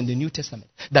 It was in the New Testament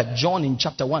that John in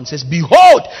chapter 1 says,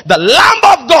 behold, the Lamb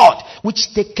of God,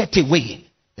 which taketh away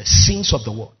the sins of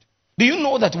the world. Do you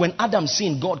know that when Adam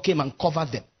sinned, God came and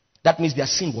covered them? That means their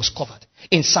sin was covered.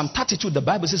 In Psalm 32, the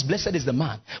Bible says, blessed is the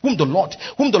man whom the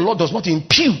Lord does not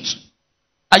impute.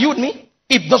 Are you with me?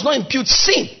 It does not impute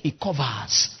sin. It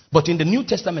covers But in the New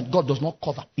Testament, God does not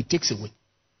cover. He takes away.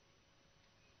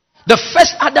 The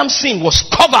first Adam's sin was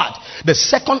covered. The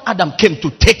second Adam came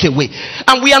to take away.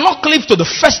 And we are not cleaved to the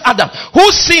first Adam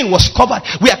whose sin was covered.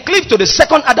 We are cleaved to the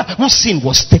second Adam whose sin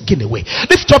was taken away.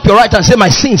 Lift up your right hand and say, my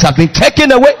sins have been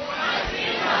taken away.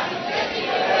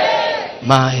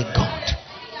 My God.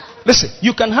 Listen,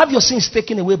 you can have your sins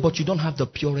taken away, but you don't have the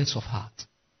purest of heart.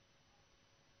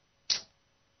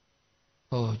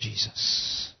 Oh,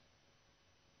 Jesus.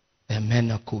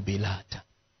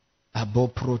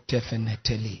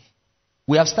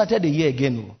 We have started the year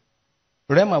again.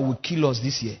 Rema will kill us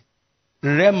this year.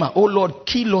 Rema, oh Lord,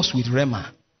 kill us with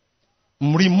Rema.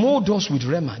 Remold us with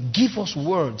Rema. Give us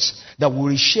words that will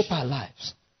reshape our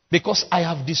lives. Because I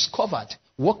have discovered,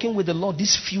 working with the Lord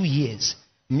these few years,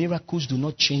 miracles do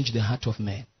not change the heart of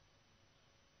man.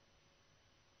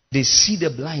 They see the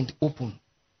blind open.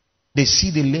 They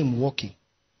see the lame walking.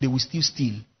 They will still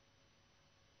steal.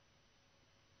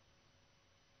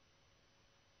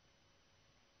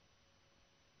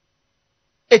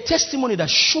 A testimony that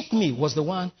shook me was the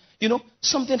one,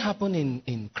 something happened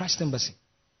in Christ Embassy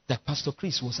that Pastor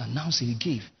Chris was announcing he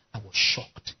gave. I was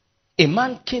shocked. A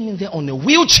man came in there on a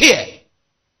wheelchair,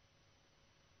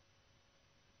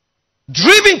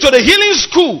 driven to the healing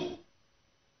school.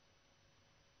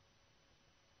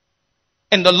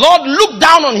 And the Lord looked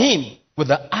down on him with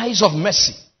the eyes of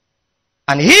mercy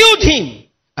and healed him.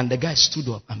 And the guy stood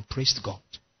up and praised God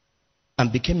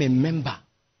and became a member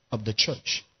of the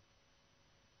church.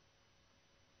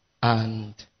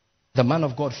 And the man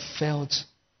of God felt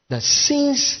that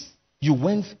since you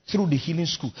went through the healing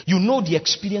school, you know the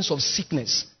experience of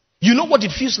sickness. You know what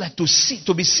it feels like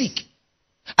to be sick.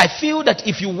 I feel that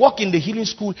if you walk in the healing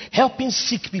school helping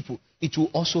sick people, it will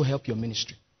also help your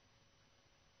ministry.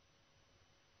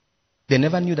 They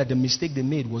never knew that the mistake they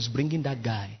made was bringing that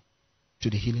guy to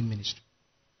the healing ministry.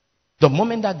 The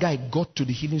moment that guy got to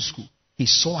the healing school, he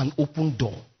saw an open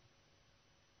door.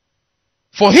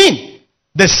 For him,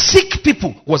 the sick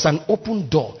people was an open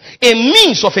door, a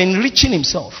means of enriching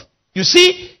himself. You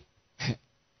see,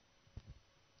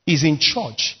 he's in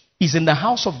church, he's in the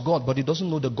house of God, but he doesn't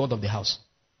know the God of the house.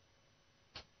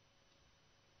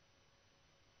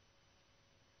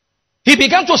 He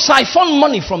began to siphon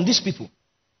money from these people.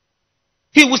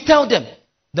 He would tell them,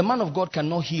 the man of God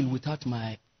cannot heal without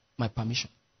my permission.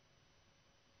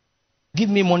 Give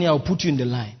me money, I'll put you in the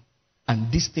line. And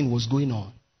this thing was going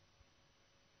on.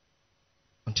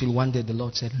 Until one day the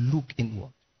Lord said, look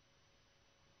inward.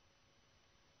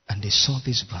 And they saw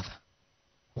this brother.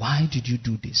 Why did you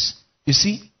do this? You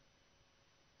see,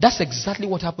 that's exactly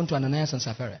what happened to Ananias and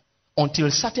Sapphira. Until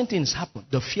certain things happen,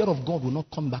 the fear of God will not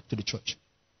come back to the church.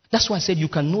 That's why I said you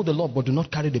can know the Lord but do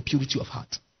not carry the purity of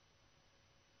heart.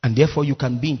 And therefore you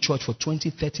can be in church for 20,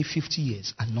 30, 50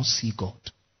 years and not see God.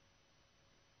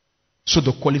 So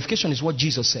the qualification is what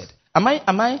Jesus said. Am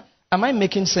I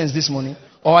making sense this morning?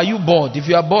 Or are you bored? If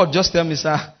you are bored, just tell me,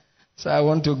 sir, I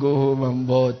want to go home, I'm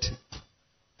bored.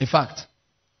 In fact,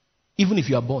 even if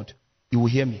you are bored, you will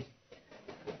hear me.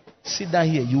 Sit down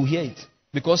here, you will hear it.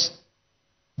 Because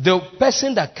the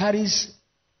person that carries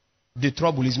the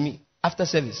trouble is me. After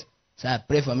service, sir,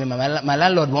 pray for me. My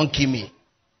landlord won't kill me.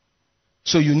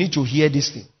 So you need to hear this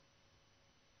thing.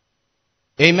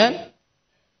 Amen?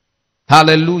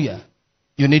 Hallelujah.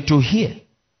 You need to hear.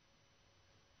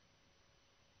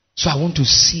 So I want to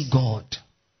see God.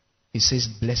 He says,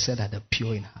 blessed are the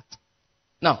pure in heart.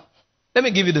 Now, let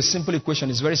me give you the simple equation.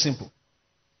 It's very simple.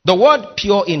 The word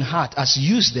pure in heart as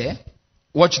used there,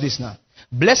 watch this now.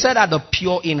 Blessed are the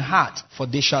pure in heart, for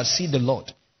they shall see the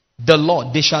Lord. The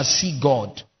Lord, they shall see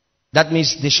God. That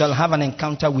means they shall have an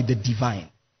encounter with the divine.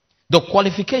 The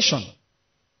qualification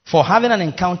for having an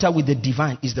encounter with the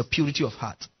divine is the purity of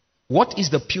heart. What is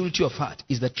the purity of heart?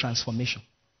 Is the transformation.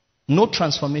 No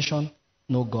transformation,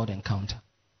 no God encounter.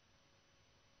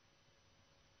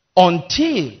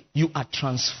 Until you are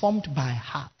transformed by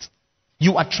heart,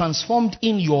 you are transformed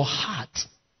in your heart,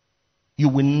 you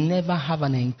will never have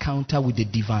an encounter with the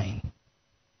divine.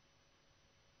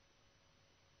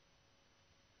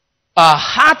 A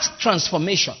heart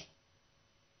transformation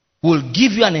will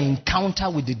give you an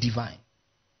encounter with the divine.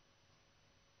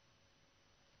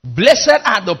 Blessed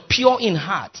are the pure in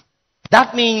heart.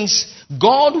 That means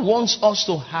God wants us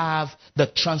to have the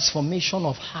transformation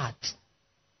of heart.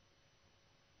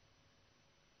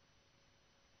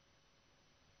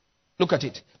 Look at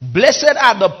it. Blessed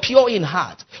are the pure in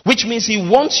heart, which means He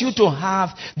wants you to have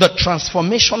the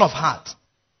transformation of heart.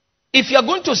 If you are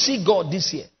going to see God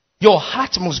this year, your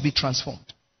heart must be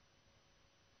transformed.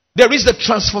 There is the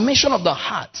transformation of the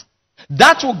heart.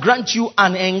 That will grant you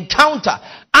an encounter,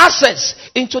 access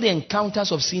into the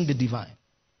encounters of seeing the divine.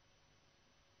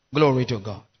 Glory to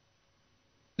God.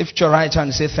 Lift your right hand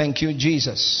and say, thank you,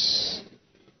 Jesus.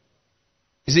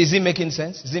 Is it making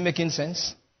sense? Is it making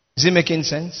sense? Is it making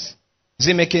sense? Is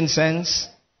it making sense?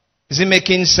 Is it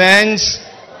making sense?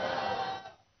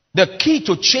 The key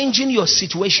to changing your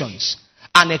situations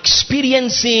and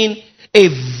experiencing a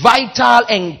vital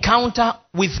encounter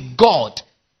with God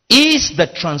is the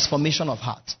transformation of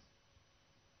heart.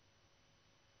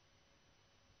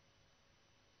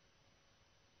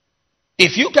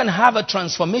 If you can have a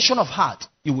transformation of heart,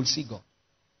 you will see God.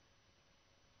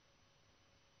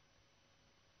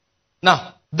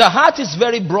 Now, the heart is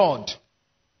very broad.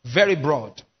 Very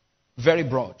broad. Very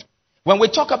broad. When we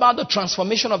talk about the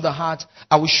transformation of the heart,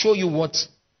 I will show you what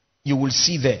you will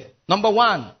see there. Number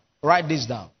one, write this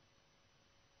down.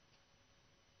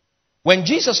 When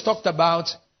Jesus talked about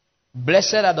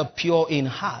blessed are the pure in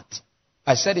heart,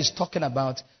 I said he's talking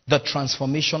about the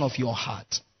transformation of your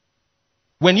heart.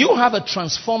 When you have a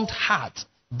transformed heart,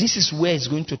 this is where it's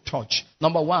going to touch.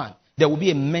 Number one, there will be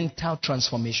a mental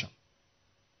transformation.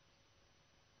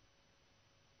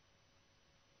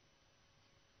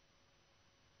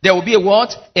 There will be a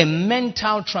what? A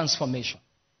mental transformation.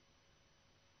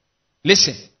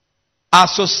 Listen, our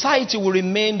society will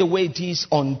remain the way it is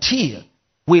until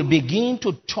we begin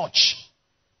to touch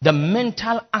the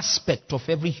mental aspect of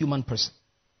every human person.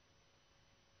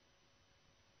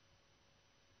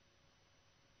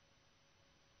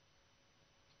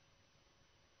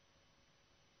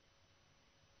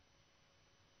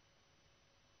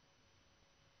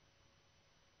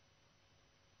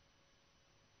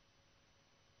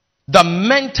 The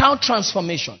mental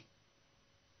transformation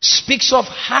speaks of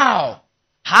how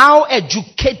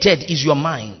educated is your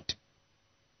mind.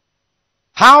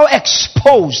 How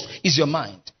exposed is your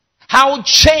mind. How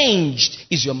changed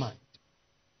is your mind.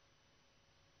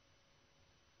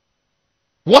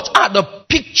 What are the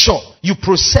picture you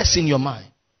process in your mind?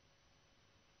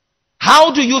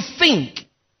 How do you think?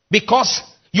 Because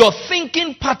your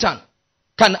thinking pattern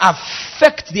can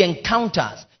affect the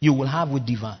encounters you will have with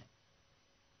divine.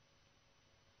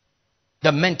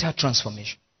 The mental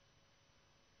transformation.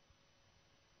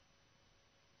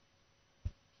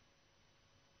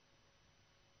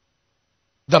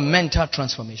 The mental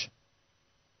transformation.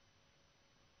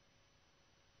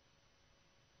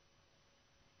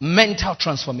 Mental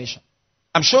transformation.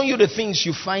 I'm showing you the things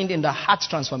you find in the heart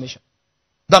transformation.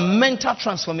 The mental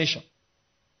transformation.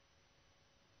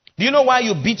 Do you know why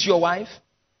you beat your wife?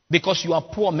 Because you are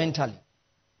poor mentally.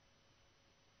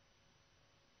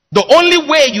 The only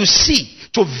way you see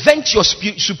to vent your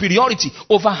superiority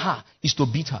over her is to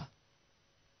beat her.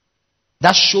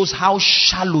 That shows how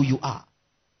shallow you are.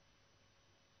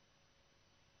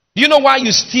 Do you know why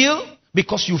you steal?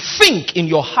 Because you think in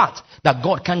your heart that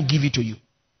God can't give it to you.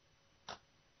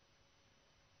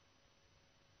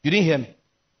 You didn't hear me.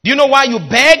 Do you know why you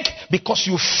beg? Because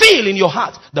you feel in your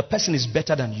heart the person is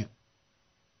better than you.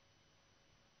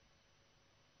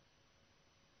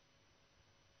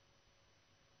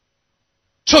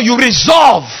 So you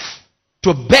resolve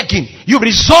to begging. You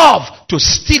resolve to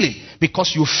stealing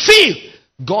because you feel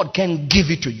God can give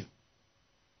it to you.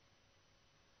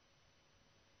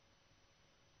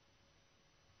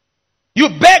 You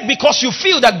beg because you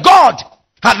feel that God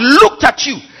had looked at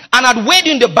you and had weighed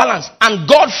in the balance, and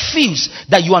God feels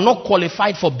that you are not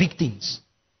qualified for big things.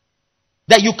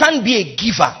 That you can't be a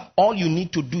giver. All you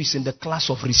need to do is in the class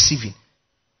of receiving.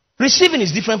 Receiving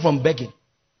is different from begging.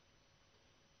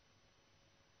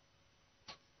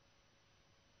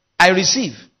 I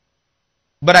receive,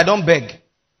 but I don't beg.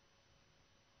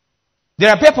 There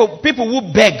are people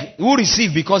who beg, who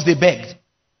receive because they begged.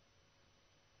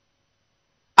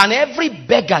 And every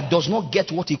beggar does not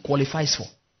get what he qualifies for.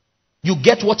 You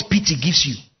get what pity gives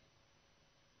you.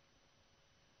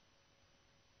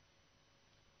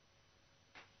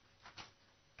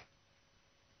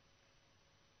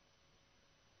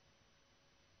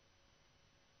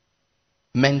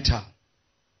 Mental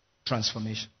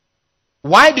transformation.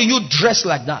 Why do you dress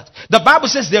like that? The Bible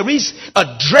says there is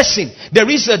a dressing. There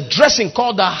is a dressing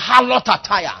called the harlot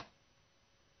attire.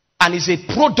 And it's a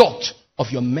product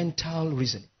of your mental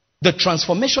reasoning. The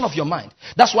transformation of your mind.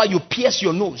 That's why you pierce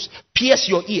your nose, pierce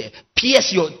your ear,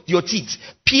 pierce your teeth,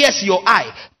 pierce your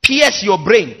eye, pierce your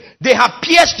brain. They have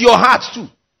pierced your heart too.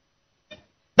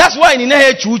 That's why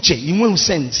in one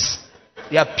sense,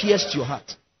 they have pierced your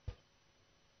heart.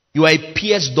 You are a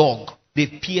pierced dog. They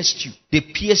pierced you. They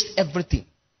pierced everything.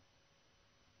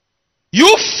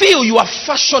 You feel you are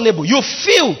fashionable. You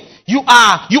feel you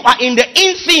are in the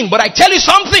in thing. But I tell you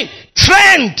something.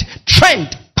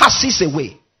 Trend passes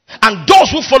away. And those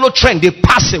who follow trend, they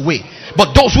pass away.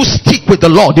 But those who stick with the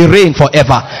Lord, they reign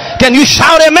forever. Can you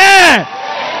shout amen?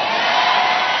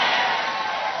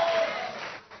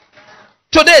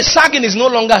 Today, sagging is no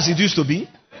longer as it used to be.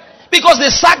 Because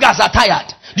the saggers are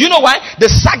tired. Do you know why? The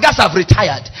saggers have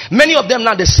retired. Many of them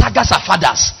now, the saggers are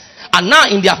fathers. And now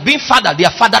in their being fathered, they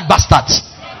are fathered bastards.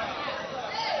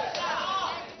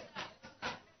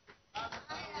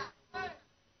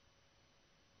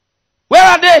 Where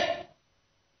are they?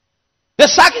 The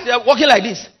saggers, they are walking like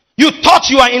this. You thought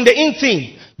you are in the in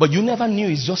thing. But you never knew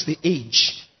it's just the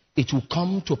age. It will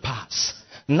come to pass.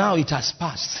 Now it has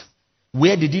passed.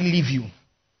 Where did he leave you?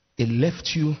 They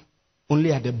left you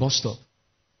only at the bus stop.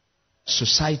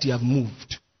 Society have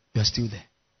moved. You are still there.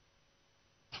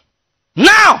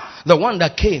 Now, the one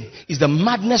that came is the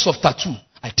madness of tattoo.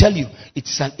 I tell you,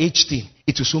 it's an age thing.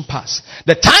 It will soon pass.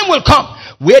 The time will come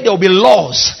where there will be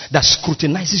laws that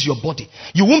scrutinizes your body.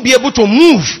 You won't be able to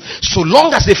move so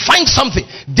long as they find something.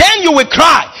 Then you will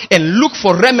cry and look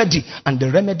for remedy. And the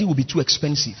remedy will be too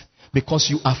expensive because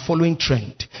you are following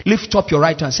trend. Lift up your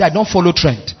right hand and say, I don't follow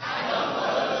trend.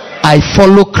 I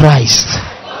follow Christ.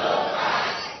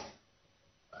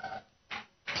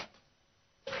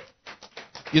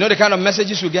 You know the kind of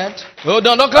messages you get? Oh,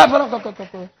 don't clap.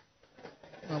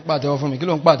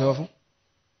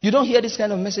 You don't hear this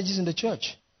kind of messages in the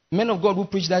church. Men of God who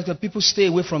preach that, people stay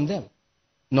away from them.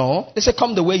 No. They say,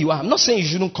 come the way you are. I'm not saying you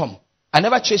shouldn't come. I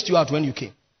never chased you out when you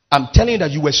came. I'm telling you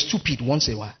that you were stupid once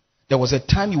in a while. There was a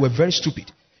time you were very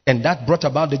stupid. And that brought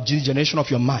about the generation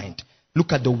of your mind.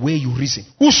 Look at the way you reason.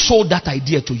 Who sold that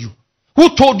idea to you?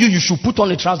 Who told you you should put on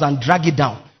a trouser and drag it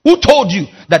down? Who told you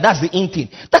that that's the in thing?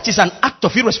 That is an act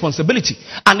of irresponsibility.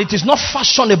 And it is not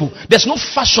fashionable. There's no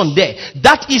fashion there.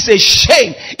 That is a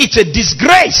shame. It's a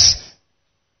disgrace.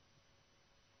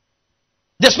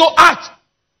 There's no act.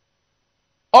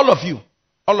 All of you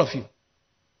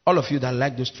that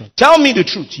like those trends. Tell me the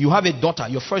truth. You have a daughter,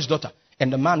 your first daughter,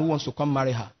 and the man who wants to come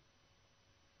marry her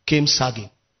came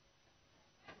sagging.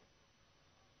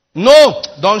 No,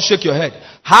 don't shake your head.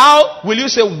 How will you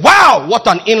say, wow, what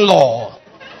an in-law?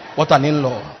 What an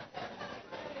in-law.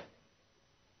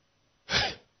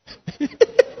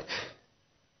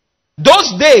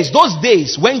 Those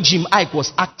days when Jim Ike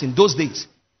was acting, those days,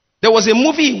 there was a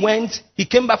movie he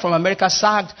came back from America,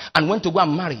 sagged, and went to go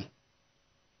and marry.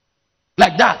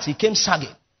 Like that, he came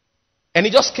sagging. And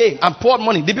he just came and poured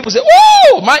money. The people say,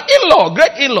 oh, my in-law,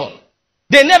 great in-law.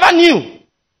 They never knew.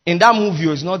 In that movie,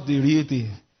 it's not the real thing.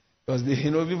 Because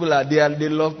people are there, they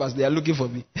love us, they are looking for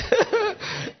me.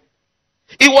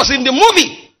 It was in the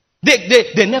movie.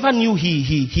 They never knew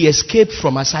he escaped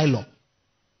from asylum.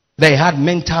 They had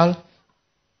mental.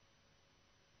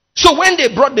 So when they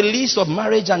brought the list of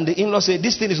marriage and the in-law said,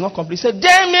 this thing is not complete, said,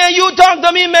 damn man, you talk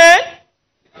to me, man.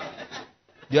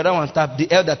 The other one tapped,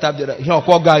 the elder tapped the other.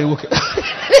 Poor guy.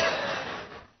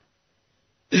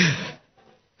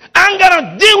 I'm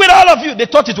gonna deal with all of you. They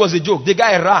thought it was a joke. The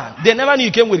guy ran. They never knew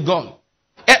he came with gun.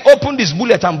 Opened his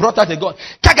bullet and brought out a gun.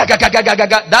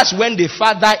 That's when the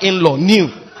father-in-law knew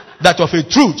that of a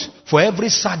truth, for every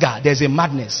saga, there's a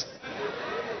madness.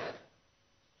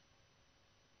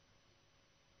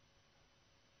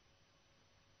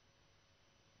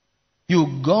 You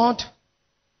got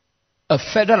a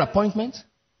federal appointment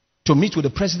to meet with the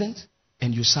president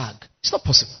and you sag. It's not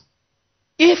possible.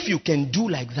 If you can do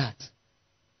like that,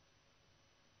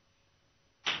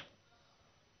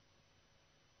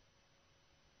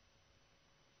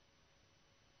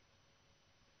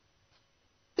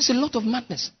 it's a lot of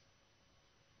madness.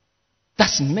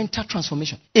 That's mental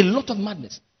transformation. A lot of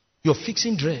madness. You're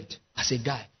fixing dread as a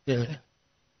guy.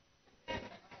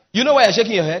 You know why you're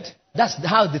shaking your head? That's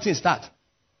how the thing starts.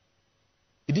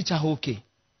 Okay.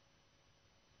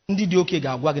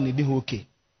 Okay.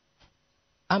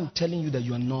 I'm telling you that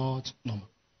you are not normal.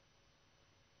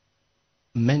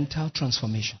 Mental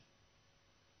transformation.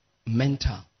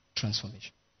 Mental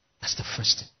transformation. That's the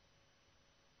first thing.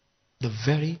 The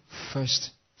very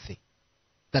first thing.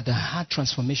 That the heart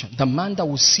transformation, the man that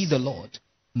will see the Lord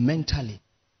mentally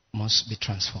must be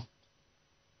transformed.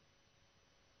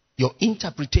 Your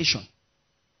interpretation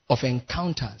of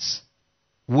encounters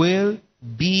will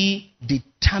be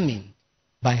determined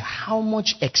by how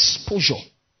much exposure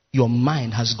your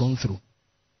mind has gone through.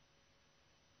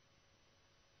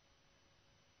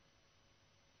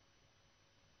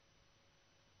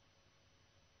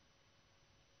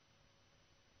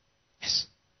 Yes.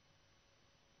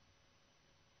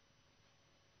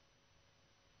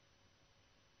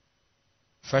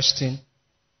 First thing,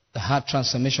 the heart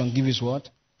transformation gives what?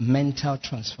 Mental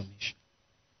transformation.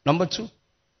 Number two,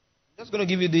 Just going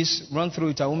to give you this, run through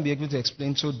it. I won't be able to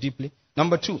explain so deeply.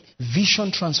 Number 2,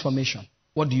 vision transformation.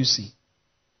 What do you see?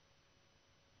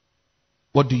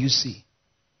 What do you see?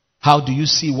 How do you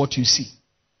see what you see?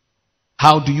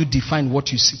 How do you define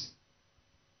what you see?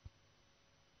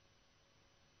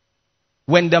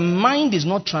 When the mind is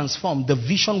not transformed, the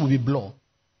vision will be blurred.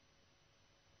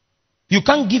 You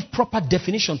can't give proper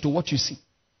definition to what you see.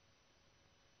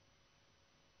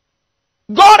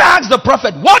 God asked the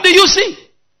prophet, what do you see?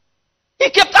 He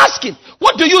kept asking,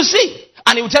 what do you see?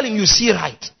 And he would tell him, you see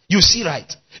right. You see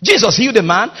right. Jesus healed the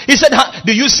man. He said,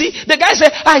 do you see? The guy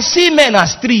said, I see men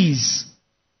as trees.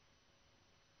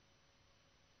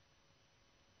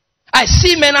 I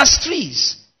see men as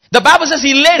trees. The Bible says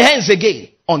he laid hands again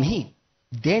on him.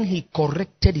 Then he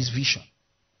corrected his vision.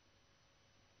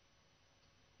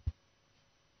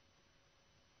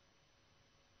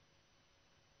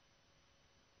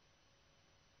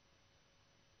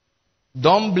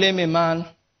 Don't blame a man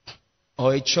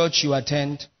or a church you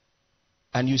attend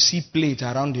and you see plate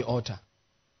around the altar.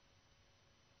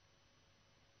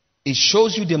 It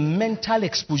shows you the mental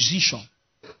exposition,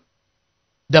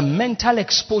 the mental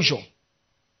exposure,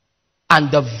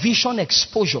 and the vision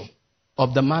exposure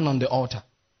of the man on the altar.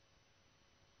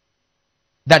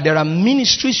 That there are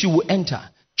ministries you will enter,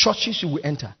 churches you will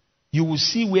enter. You will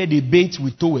see where they bait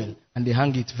with towel and they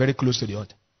hang it very close to the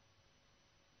altar.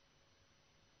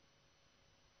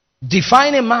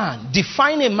 Define a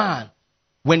man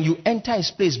when you enter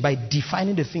his place by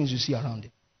defining the things you see around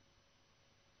him.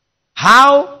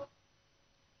 How?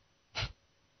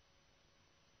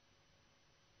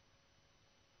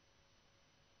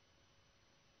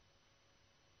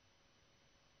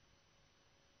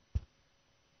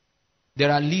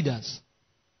 There are leaders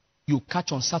you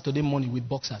catch on Saturday morning with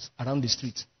boxers around the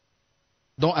street.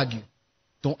 Don't argue.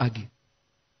 Don't argue.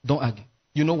 Don't argue.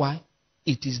 You know why?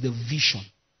 It is the vision.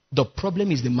 The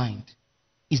problem is the mind.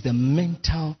 It's the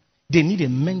mental. They need a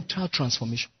mental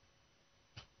transformation.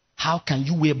 How can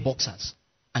you wear boxers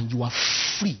and you are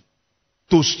free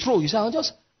to stroll? You say, I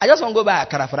just want to go buy a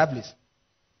car for that place.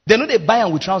 They know they buy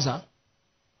them with trousers.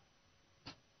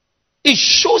 It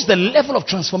shows the level of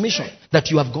transformation that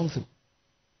you have gone through.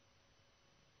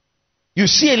 You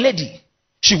see a lady,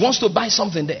 she wants to buy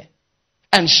something there,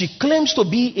 and she claims to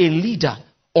be a leader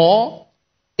or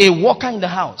a worker in the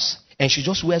house, and she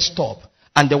just wears top,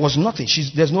 and there was nothing.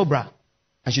 There's no bra,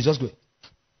 and she just goes.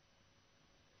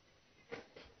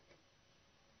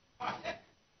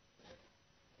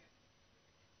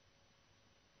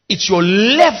 It's your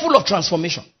level of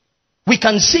transformation. We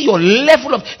can see your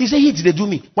level of. He said, "Hit they do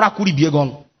me.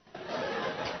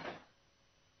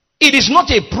 It is not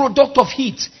a product of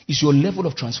heat. It's your level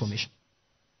of transformation."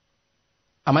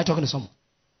 Am I talking to someone?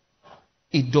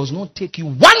 It does not take you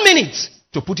 1 minute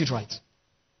to put it right.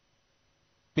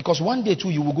 Because one day too,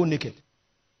 you will go naked.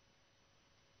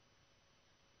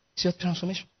 It's your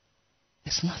transformation.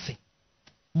 There's nothing.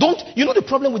 You know the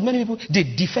problem with many people? They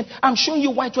defend. I'm showing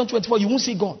you why 2024, you won't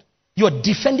see God. You're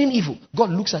defending evil. God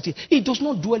looks at it. He does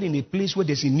not dwell in a place where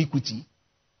there's iniquity.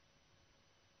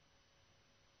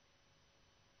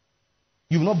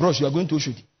 You've not brushed, you are going to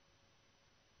Oshodi.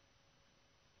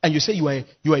 And you say you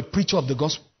are a preacher of the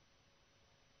gospel.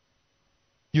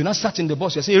 You now sat in the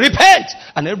bus, you say, repent!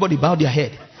 And everybody bowed their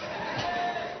head.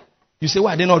 You say,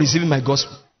 why are they not receiving my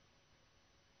gospel?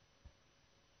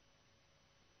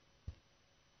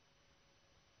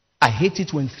 I hate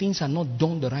it when things are not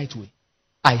done the right way.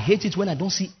 I hate it when I don't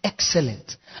see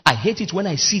excellent. I hate it when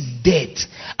I see death.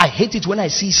 I hate it when I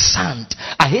see sand.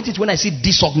 I hate it when I see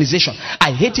disorganization.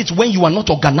 I hate it when you are not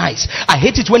organized. I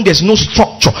hate it when there's no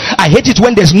structure. I hate it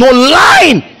when there's no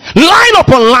line. Line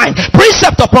upon line.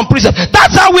 Precept upon precept.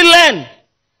 That's how we learn.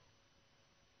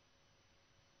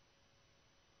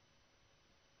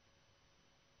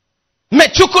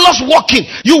 Meticulous walking.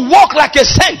 You walk like a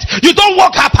saint. You don't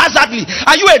walk haphazardly.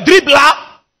 Are you a dribbler?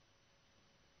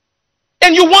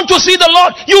 And you want to see the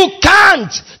Lord, you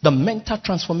can't. The mental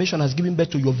transformation has given birth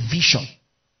to your vision.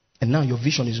 And now your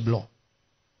vision is blurred.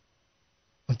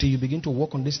 Until you begin to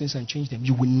work on these things and change them,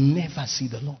 you will never see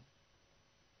the Lord.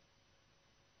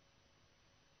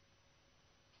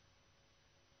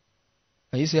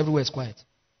 And you see everywhere is quiet.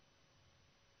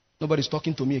 Nobody's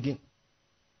talking to me again.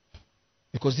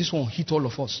 Because this one hit all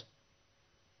of us.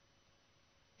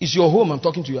 It's your home I'm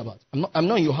talking to you about. I'm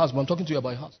not in your house, but I'm talking to you about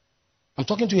your house. I'm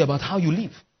talking to you about how you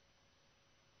live.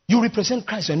 You represent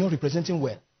Christ, you're not representing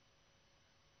well.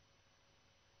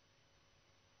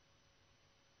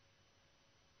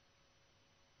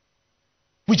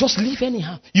 We just live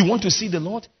anyhow. You want to see the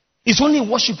Lord? It's only in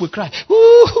worship we cry.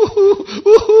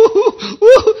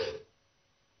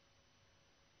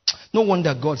 No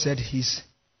wonder God said he's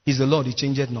the Lord, he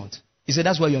changeth not. He said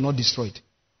that's why you're not destroyed.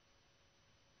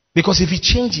 Because if he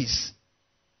changes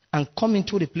and come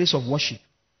into the place of worship,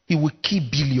 he will keep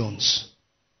billions.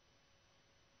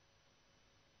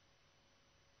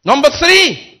 Number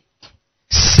 3,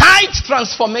 sight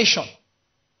transformation.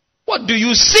 What do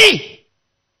you see?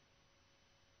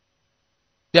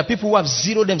 There are people who have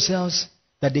zeroed themselves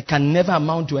that they can never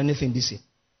amount to anything this year.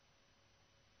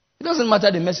 It doesn't matter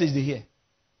the message they hear.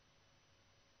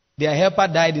 Their helper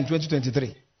died in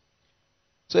 2023.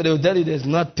 So they will tell you there's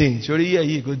nothing.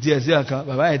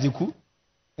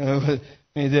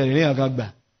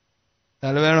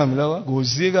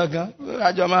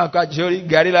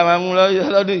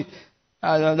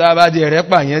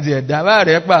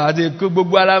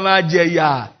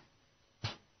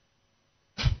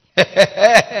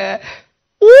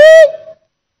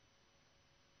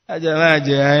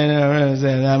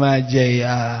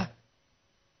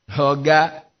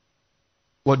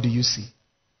 What do you see?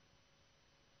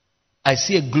 I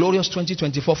see a glorious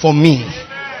 2024 for me.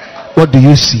 What do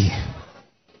you see?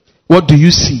 What do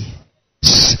you see?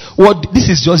 This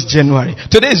is just January.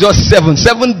 Today is just 7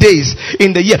 days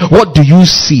in the year. What do you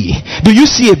see? Do you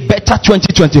see a better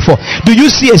 2024? Do you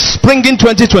see a spring in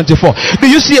 2024? Do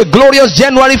you see a glorious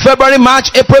January, February, March,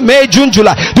 April, May, June,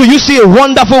 July? Do you see a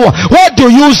wonderful one? What do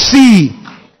you see?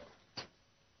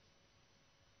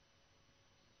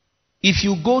 If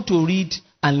you go to read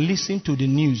and listen to the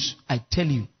news, I tell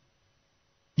you,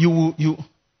 you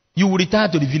will retire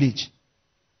to the village.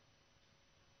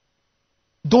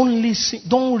 Don't listen,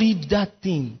 don't read that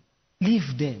thing.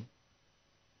 Leave them.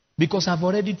 Because I've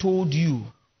already told you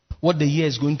what the year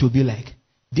is going to be like.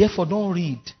 Therefore, don't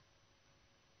read.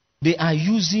 They are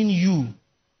using you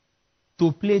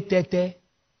to play tete.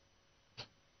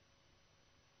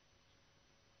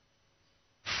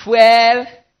 Fuel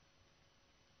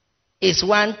is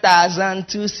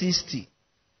 1,260.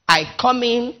 I come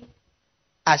in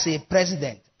as a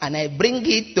president and I bring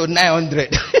it to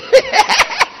 900.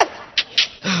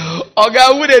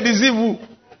 Oga, who they deceive you?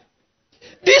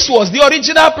 This was the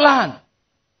original plan.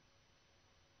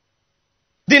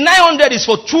 The 900 is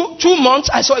for two months.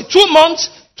 I saw it 2 months,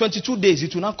 22 days.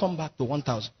 It will now come back to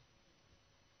 1,000.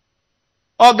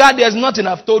 Oga, there's nothing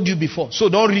I've told you before, so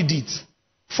don't read it.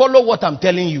 Follow what I'm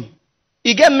telling you.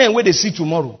 You get men where they see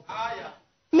tomorrow.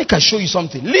 Make I show you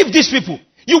something. Leave these people.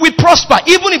 You will prosper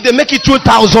even if they make it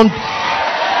 2,000.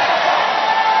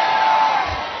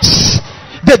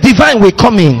 The divine will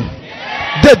come in.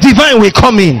 The divine will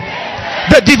come in.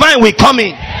 The divine will come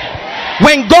in.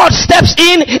 When God steps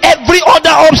in, every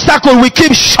other obstacle will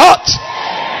keep short.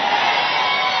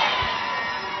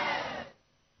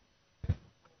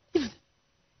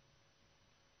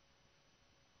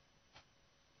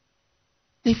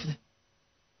 Leave them.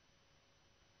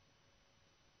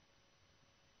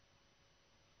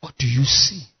 What do you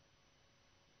see?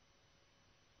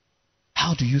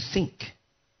 How do you think?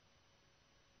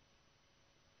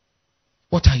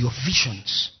 What are your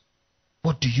visions?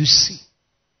 What do you see?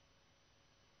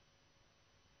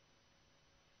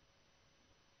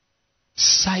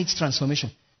 Sight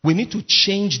transformation. We need to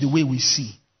change the way we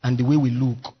see and the way we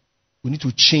look. We need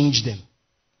to change them.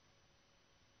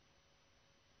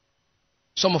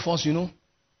 Some of us,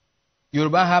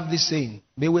 Yoruba have this saying,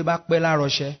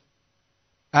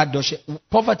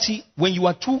 poverty, when you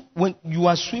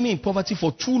are swimming in poverty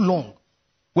for too long,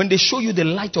 when they show you the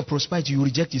light of prosperity, you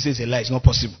reject it. You say it's a lie. It's not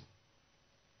possible.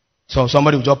 So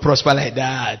somebody will just prosper like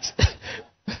that.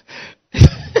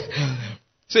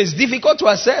 So it's difficult to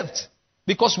accept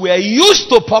because we are used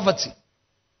to poverty.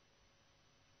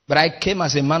 But I came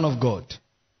as a man of God.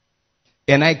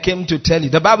 And I came to tell you.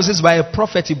 The Bible says by a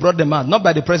prophet he brought them out. Not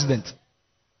by the president.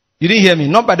 You didn't hear me?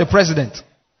 Not by the president.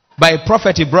 By a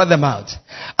prophet he brought them out.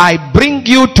 I bring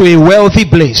you to a wealthy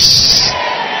place.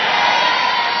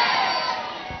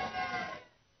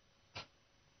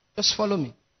 Just follow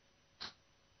me.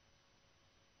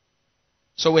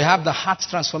 So we have the heart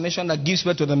transformation that gives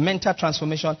birth to the mental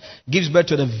transformation, gives birth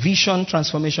to the vision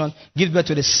transformation, gives birth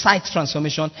to the sight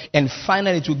transformation, and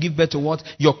finally it will give birth to what?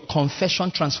 Your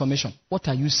confession transformation. What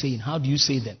are you saying? How do you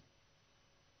say them?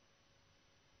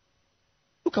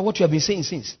 Look at what you have been saying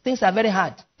since. Things are very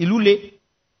hard. Ilule.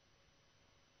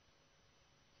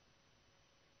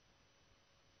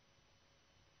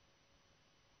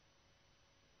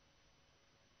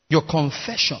 Your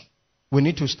confession, we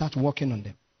need to start working on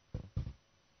them.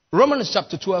 Romans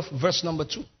chapter 12, verse number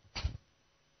 2.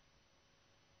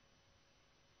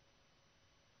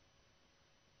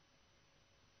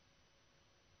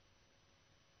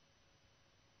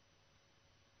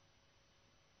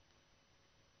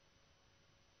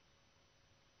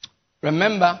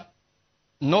 Remember,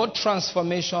 no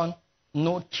transformation,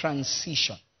 no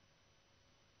transition.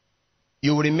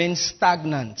 You will remain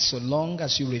stagnant so long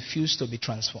as you refuse to be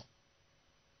transformed.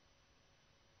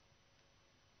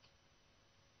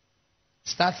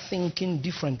 Start thinking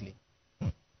differently.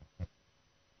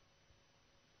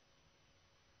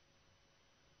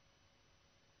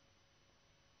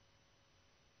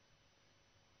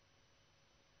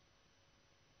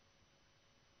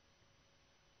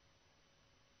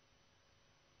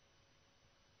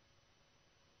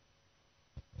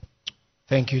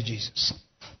 Thank you, Jesus.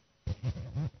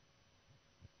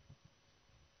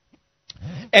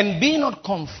 And be not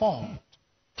conformed.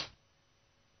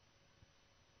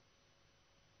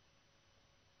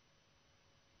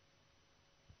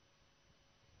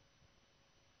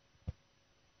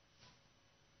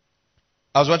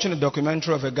 I was watching a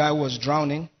documentary of a guy who was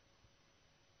drowning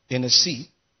in a sea.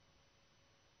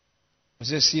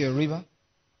 Was it a sea, a river?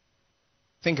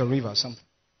 I think a river or something.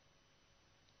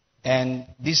 And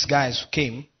these guys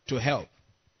came to help.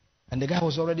 And the guy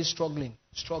was already struggling,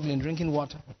 drinking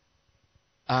water.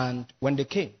 And when they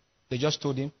came, they just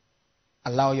told him,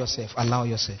 allow yourself, allow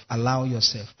yourself, allow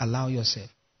yourself, allow yourself.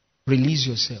 Release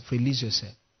yourself, release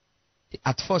yourself.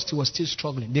 At first, he was still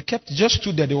struggling. They just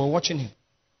stood there, they were watching him.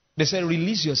 They said,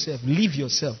 release yourself, leave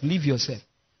yourself, leave yourself.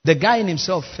 The guy in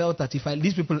himself felt that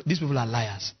these people are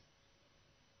liars.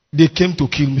 They came to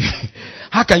kill me.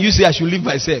 How can you say I should leave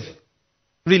myself?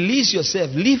 Release yourself,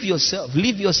 leave yourself,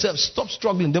 leave yourself. Stop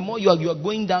struggling. The more you are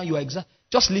going down, you are exhausted.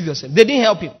 Just leave yourself. They didn't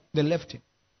help him. They left him.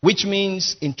 Which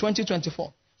means in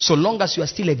 2024, so long as you are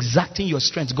still exerting your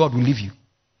strength, God will leave you.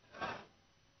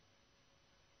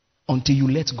 Until you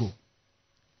let go.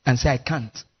 And say, I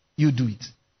can't. You do it.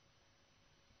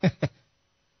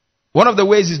 One of the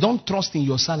ways is don't trust in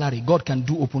your salary. God can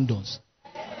do open doors.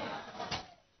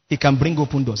 He can bring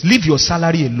open doors. Leave your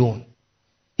salary alone.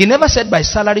 He never said by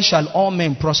salary shall all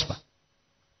men prosper.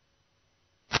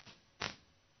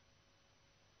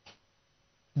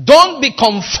 Don't be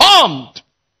conformed.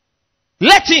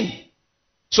 Let him.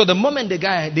 So the moment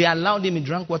they allowed him, he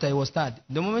drank water, he was tired.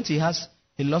 The moment he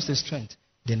lost his strength,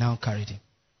 they now carried him.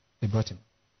 They brought him.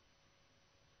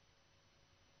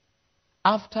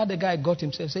 After the guy got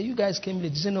himself, say, you guys came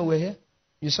late. He said, no, we're here.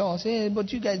 You saw us. Say,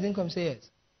 but you guys didn't come. Say, yes.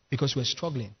 Because we're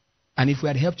struggling. And if we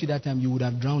had helped you that time, you would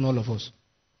have drowned all of us.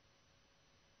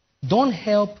 Don't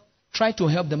try to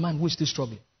help the man who is still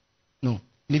struggling. No,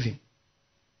 leave him.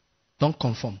 Don't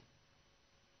conform.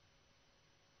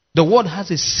 The world has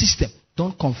a system.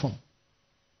 Don't conform.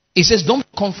 It says, don't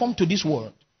conform to this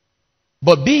world.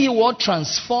 But be ye what?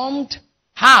 Transformed.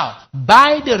 How?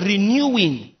 By the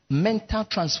renewing mental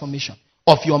transformation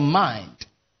of your mind.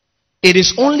 It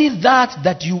is only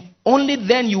only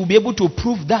then you will be able to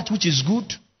prove that which is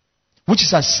good, which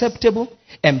is acceptable,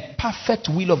 and perfect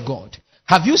will of God.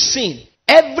 Have you seen?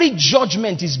 Every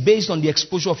judgment is based on the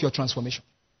exposure of your transformation.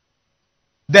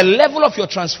 The level of your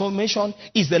transformation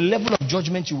is the level of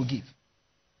judgment you will give.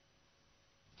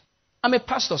 I'm a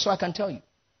pastor, so I can tell you.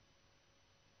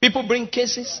 People bring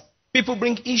cases, people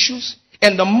bring issues,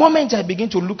 and the moment I begin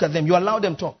to look at them, you allow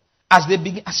them talk.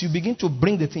 As you begin to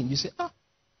bring the thing, you say,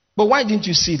 but why didn't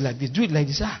you see it like this? Do it like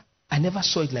this. I never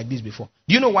saw it like this before.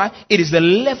 Do you know why? It is the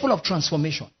level of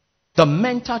transformation. The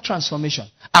mental transformation.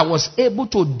 I was able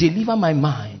to deliver my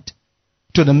mind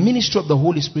to the ministry of the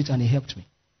Holy Spirit, and He helped me.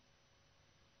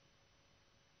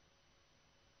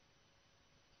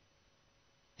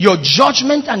 Your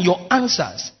judgment and your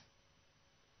answers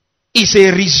is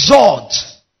a result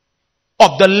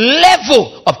of the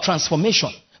level of transformation,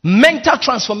 mental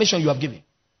transformation you have given.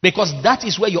 Because that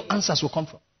is where your answers will come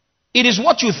from. It is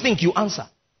what you think you answer.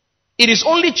 It is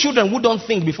only children who don't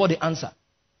think before they answer.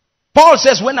 Paul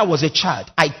says, when I was a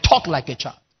child, I talked like a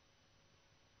child.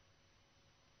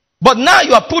 But now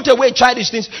you have put away childish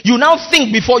things. You now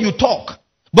think before you talk.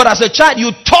 But as a child,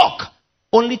 you talk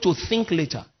only to think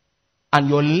later. And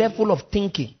your level of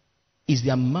thinking is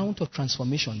the amount of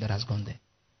transformation that has gone there.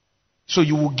 So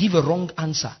you will give a wrong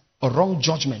answer, a wrong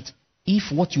judgment,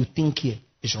 if what you think here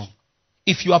is wrong.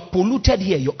 If you are polluted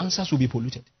here, your answers will be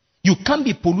polluted. You can't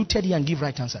be polluted here and give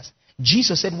right answers.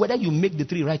 Jesus said, whether you make the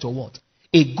tree right or what,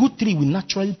 a good tree will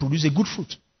naturally produce a good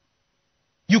fruit.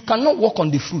 You cannot walk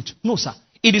on the fruit. No, sir.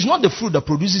 It is not the fruit that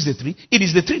produces the tree. It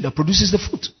is the tree that produces the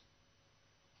fruit.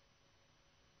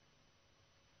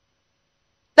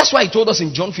 That's why He told us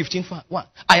in John 15:1,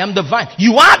 I am the vine.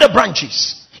 You are the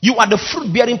branches. You are the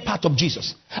fruit-bearing part of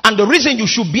Jesus. And the reason you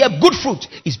should bear good fruit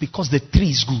is because the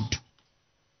tree is good.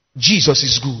 Jesus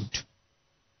is good.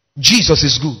 Jesus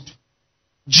is good.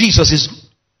 Jesus is good.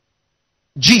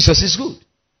 Jesus is good.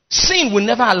 Sin will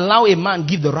never allow a man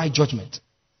give the right judgment.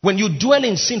 When you dwell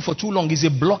in sin for too long, it's a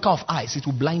blocker of eyes. It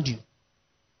will blind you.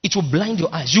 It will blind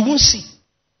your eyes. You won't see.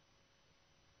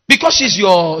 Because she's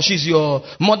your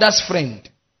mother's friend,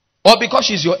 or because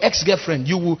she's your ex-girlfriend,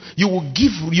 you will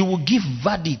give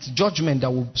verdict, judgment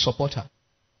that will support her,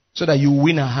 so that you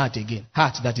win her heart again.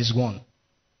 Heart that is won.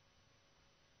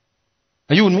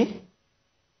 Are you with me?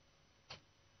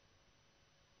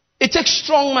 It takes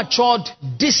strong, matured,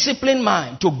 disciplined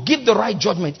mind to give the right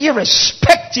judgment,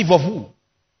 irrespective of who.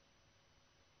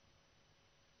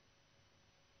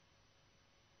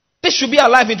 This should be our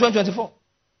life in 2024.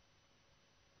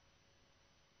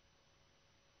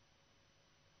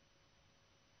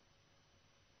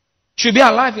 Should be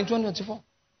our life in 2024.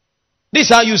 This is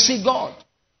how you see God.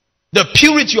 The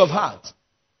purity of heart.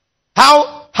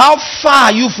 How far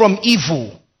are you from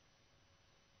evil?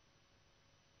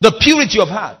 The purity of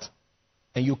heart.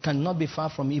 And you cannot be far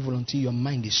from evil until your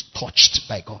mind is touched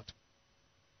by God.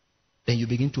 Then you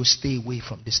begin to stay away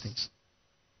from these things.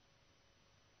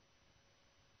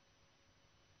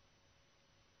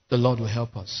 The Lord will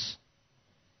help us.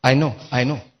 I know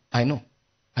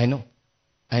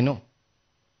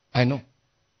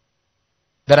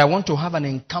that I want to have an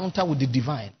encounter with the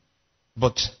divine.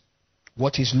 But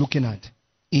what he's looking at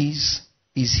is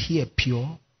here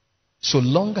pure? So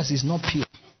long as it's not pure.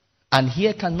 And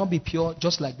here cannot be pure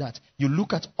just like that. You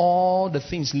look at all the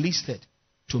things listed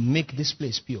to make this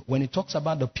place pure. When he talks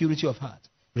about the purity of heart,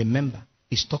 remember,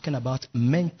 he's talking about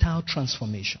mental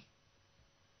transformation.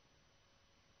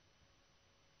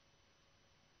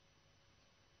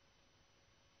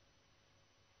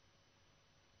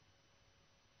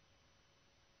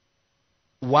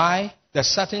 Why? There's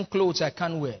certain clothes I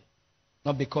can't wear.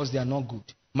 Not because they are not good.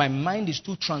 My mind is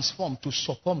too transformed to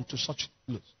succumb to such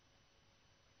clothes.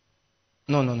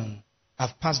 No.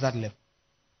 I've passed that level.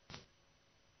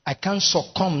 I can't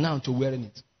succumb now to wearing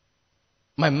it.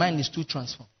 My mind is too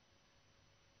transformed.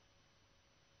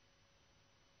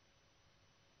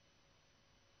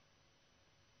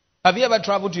 Have you ever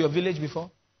traveled to your village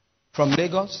before? From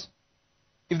Lagos?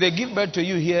 If they give birth to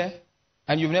you here,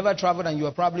 and you've never traveled and you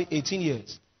are probably 18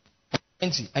 years,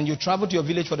 20, and you travel to your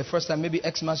village for the first time, maybe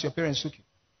Xmas, your parents took you.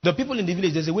 The people in the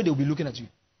village, there's a way they'll be looking at you.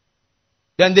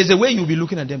 Then there's a way you'll be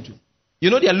looking at them too. You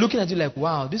know, they are looking at you like,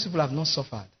 wow, these people have not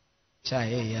suffered.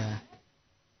 And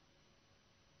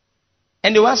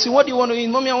they will ask you, what do you want to eat?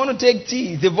 Mommy, I want to take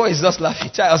tea. The boy is just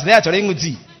laughing. I was there to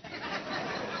tea.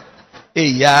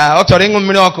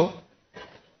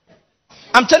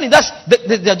 I'm telling you,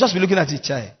 they'll just be looking at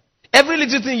each other. Every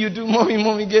little thing you do, mommy,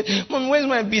 where's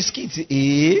my biscuit?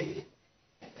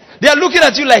 They are looking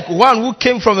at you like one who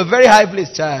came from a very high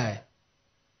place, child.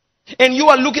 And you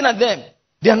are looking at them.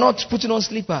 They are not putting on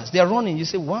slippers. They are running. You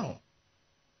say, wow.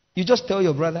 You just tell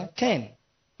your brother, Ken,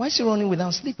 why is he running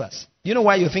without slippers? Do you know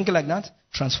why you're thinking like that?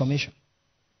 Transformation.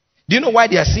 Do you know why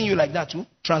they are seeing you like that too?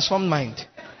 Transformed mind.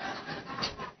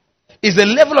 It's the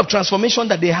level of transformation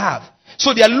that they have.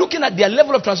 So they are looking at their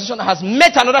level of transformation that has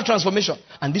met another transformation.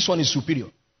 And this one is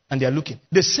superior. And they are looking.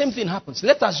 The same thing happens.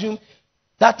 Let's assume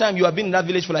that time you have been in that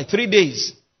village for like 3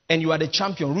 days. And you are the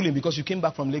champion ruling because you came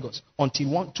back from Lagos.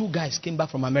 Until 2 guys came back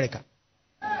from America.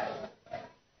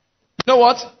 You know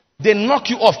what? They knock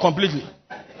you off completely.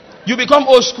 You become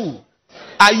old school.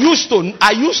 I used to,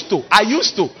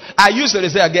 they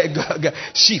say I get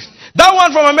shift. That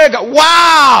one from America,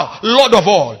 wow, Lord of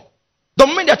all. The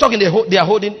moment they're talking, they are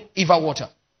holding Eva water.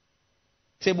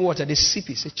 Table water, they sip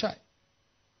it, say, chai.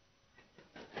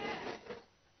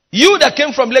 You that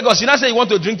came from Lagos, you now say you want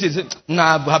to drink this.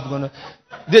 Nah, I'm gonna.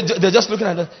 They're just looking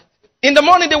at it. In the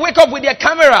morning, they wake up with their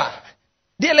camera.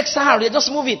 They're like Sahara, they're just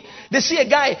moving. They see a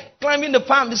guy climbing the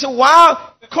palm. They say,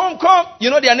 wow, come. You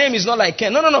know their name is not like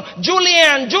Ken. No.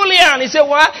 Julian. He said,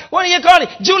 what? What are you calling?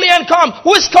 Julian, come.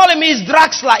 Who is calling me is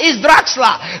Draxler.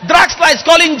 Draxler is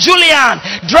calling Julian.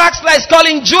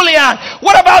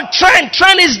 What about Trent?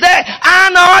 Trent is there.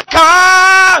 Anna,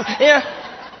 come. Yeah.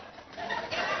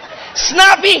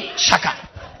 Snappy. Shaka.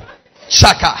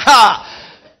 Ha.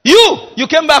 You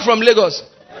came back from Lagos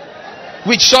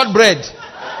with shortbread.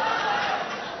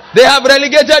 They have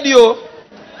relegated you.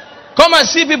 Come and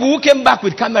see people who came back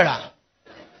with camera.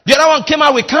 The other one came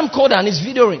out with camcorder and is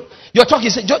videoing. You're talking,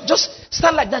 say, just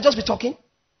stand like that, just be talking.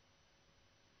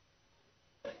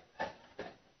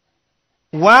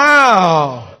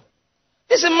 Wow.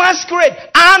 It's a masquerade.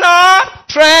 Anna,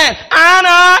 Trent.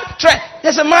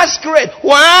 There's a masquerade.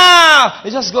 Wow. They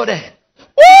just go there.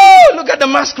 Woo! Look at the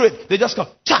masquerade. They just come.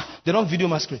 Cha! They don't video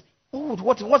masquerade. Oh,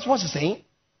 what's he saying?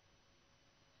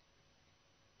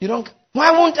 You don't.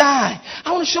 Why won't I?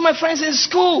 I want to show my friends in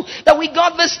school that we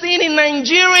got this thing in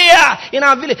Nigeria, in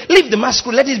our village. Leave the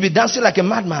masquerade. Let it be dancing like a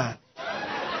madman.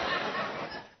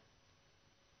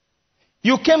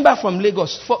 You came back from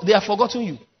Lagos. They have forgotten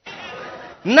you.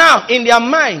 Now, in their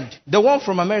mind, the one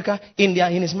from America, in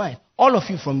his mind, all of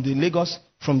you from the Lagos,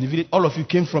 from the village, all of you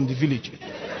came from the village.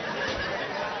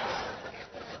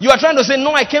 You are trying to say,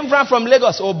 no, I came from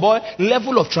Lagos. Oh boy,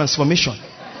 level of transformation.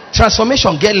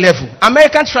 Transformation get level.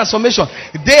 American transformation,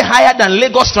 they higher than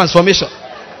Lagos transformation.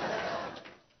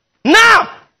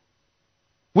 Now,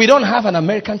 we don't have an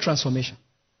American transformation.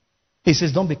 He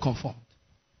says, don't be conformed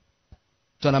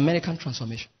to an American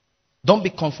transformation. Don't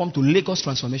be conformed to Lagos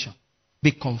transformation.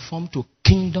 Be conformed to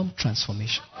kingdom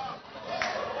transformation.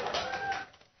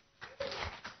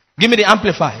 Give me the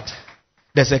amplified.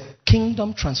 There's a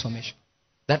kingdom transformation.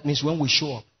 That means when we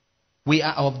show up, we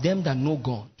are of them that know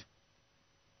God.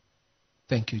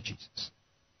 Thank you, Jesus.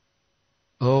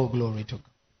 Oh, glory to God.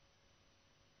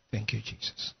 Thank you,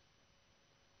 Jesus.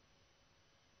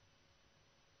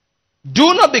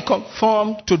 Do not be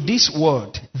conformed to this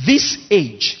world, this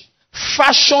age,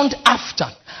 fashioned after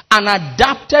and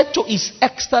adapted to its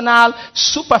external,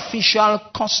 superficial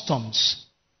customs.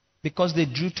 Because they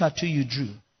drew tattoo, you drew.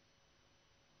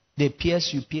 They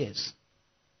pierce, you pierce.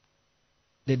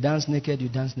 They dance naked, you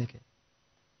dance naked.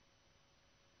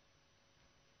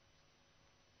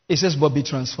 It says, but be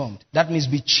transformed. That means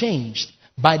be changed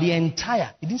by the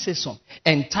entire, it didn't say some,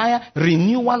 entire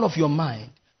renewal of your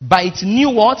mind. By its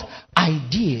new what?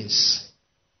 Ideas.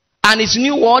 And its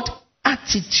new what?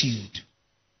 Attitude.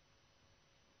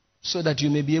 So that you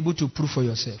may be able to prove for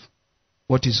yourself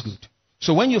what is good.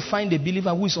 So when you find a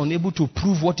believer who is unable to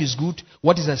prove what is good,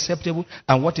 what is acceptable,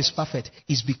 and what is perfect,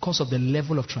 it's because of the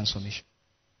level of transformation.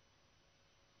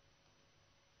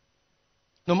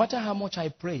 No matter how much I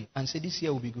pray and say this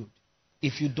year will be good,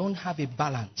 if you don't have a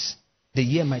balance, the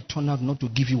year might turn out not to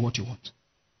give you what you want.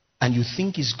 And you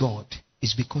think it's God,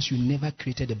 it's because you never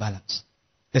created a balance.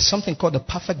 There's something called the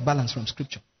perfect balance from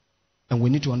Scripture. And we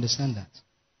need to understand that.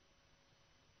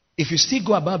 If you still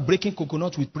go about breaking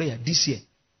coconut with prayer this year,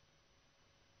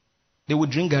 they will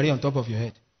drink garri on top of your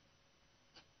head.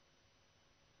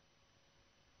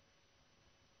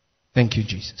 Thank you,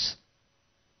 Jesus.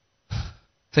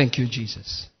 Thank you,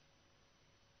 Jesus.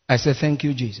 I say thank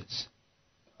you, Jesus.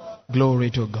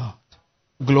 Glory to God.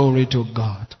 Glory to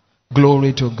God.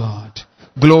 Glory to God.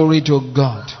 Glory to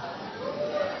God.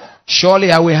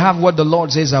 Surely I will have what the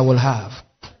Lord says I will have.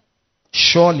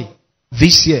 Surely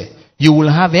this year you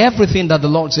will have everything that the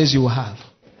Lord says you will have.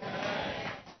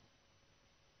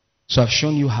 So I've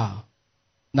shown you how.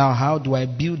 Now how do I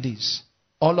build this?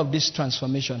 All of this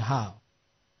transformation, how?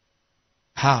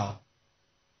 How?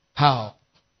 How?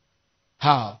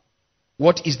 How?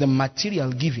 What is the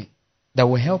material given that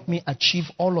will help me achieve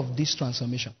all of this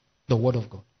transformation? The Word of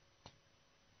God.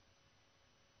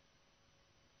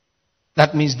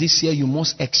 That means this year you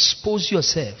must expose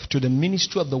yourself to the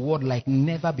ministry of the Word like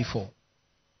never before.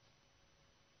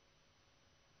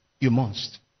 You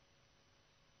must.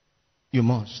 You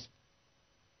must.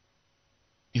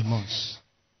 You must.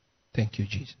 Thank you,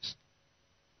 Jesus.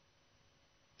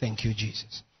 Thank you,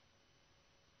 Jesus.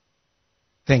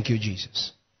 Thank you,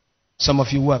 Jesus. Some of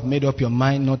you who have made up your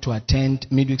mind not to attend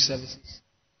midweek services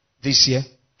this year,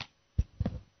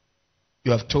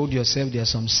 you have told yourself there are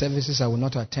some services I will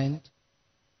not attend.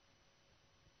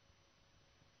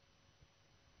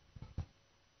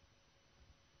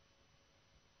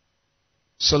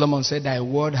 Solomon said, thy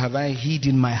word have I hid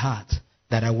in my heart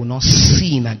that I will not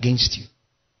sin against you.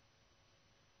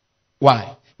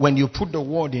 Why? When you put the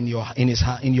word in your heart,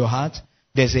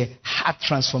 there's a heart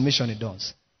transformation it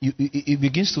does. It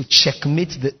begins to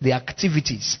checkmate the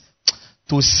activities.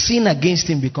 To sin against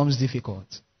him becomes difficult.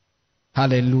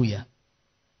 Hallelujah.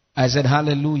 I said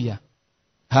hallelujah.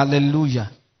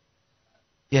 Hallelujah.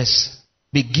 Yes.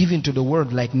 Be given to the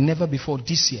word like never before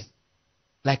this year.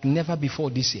 Like never before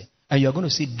this year. And you're going to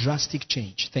see drastic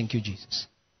change. Thank you, Jesus.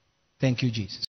 Thank you, Jesus.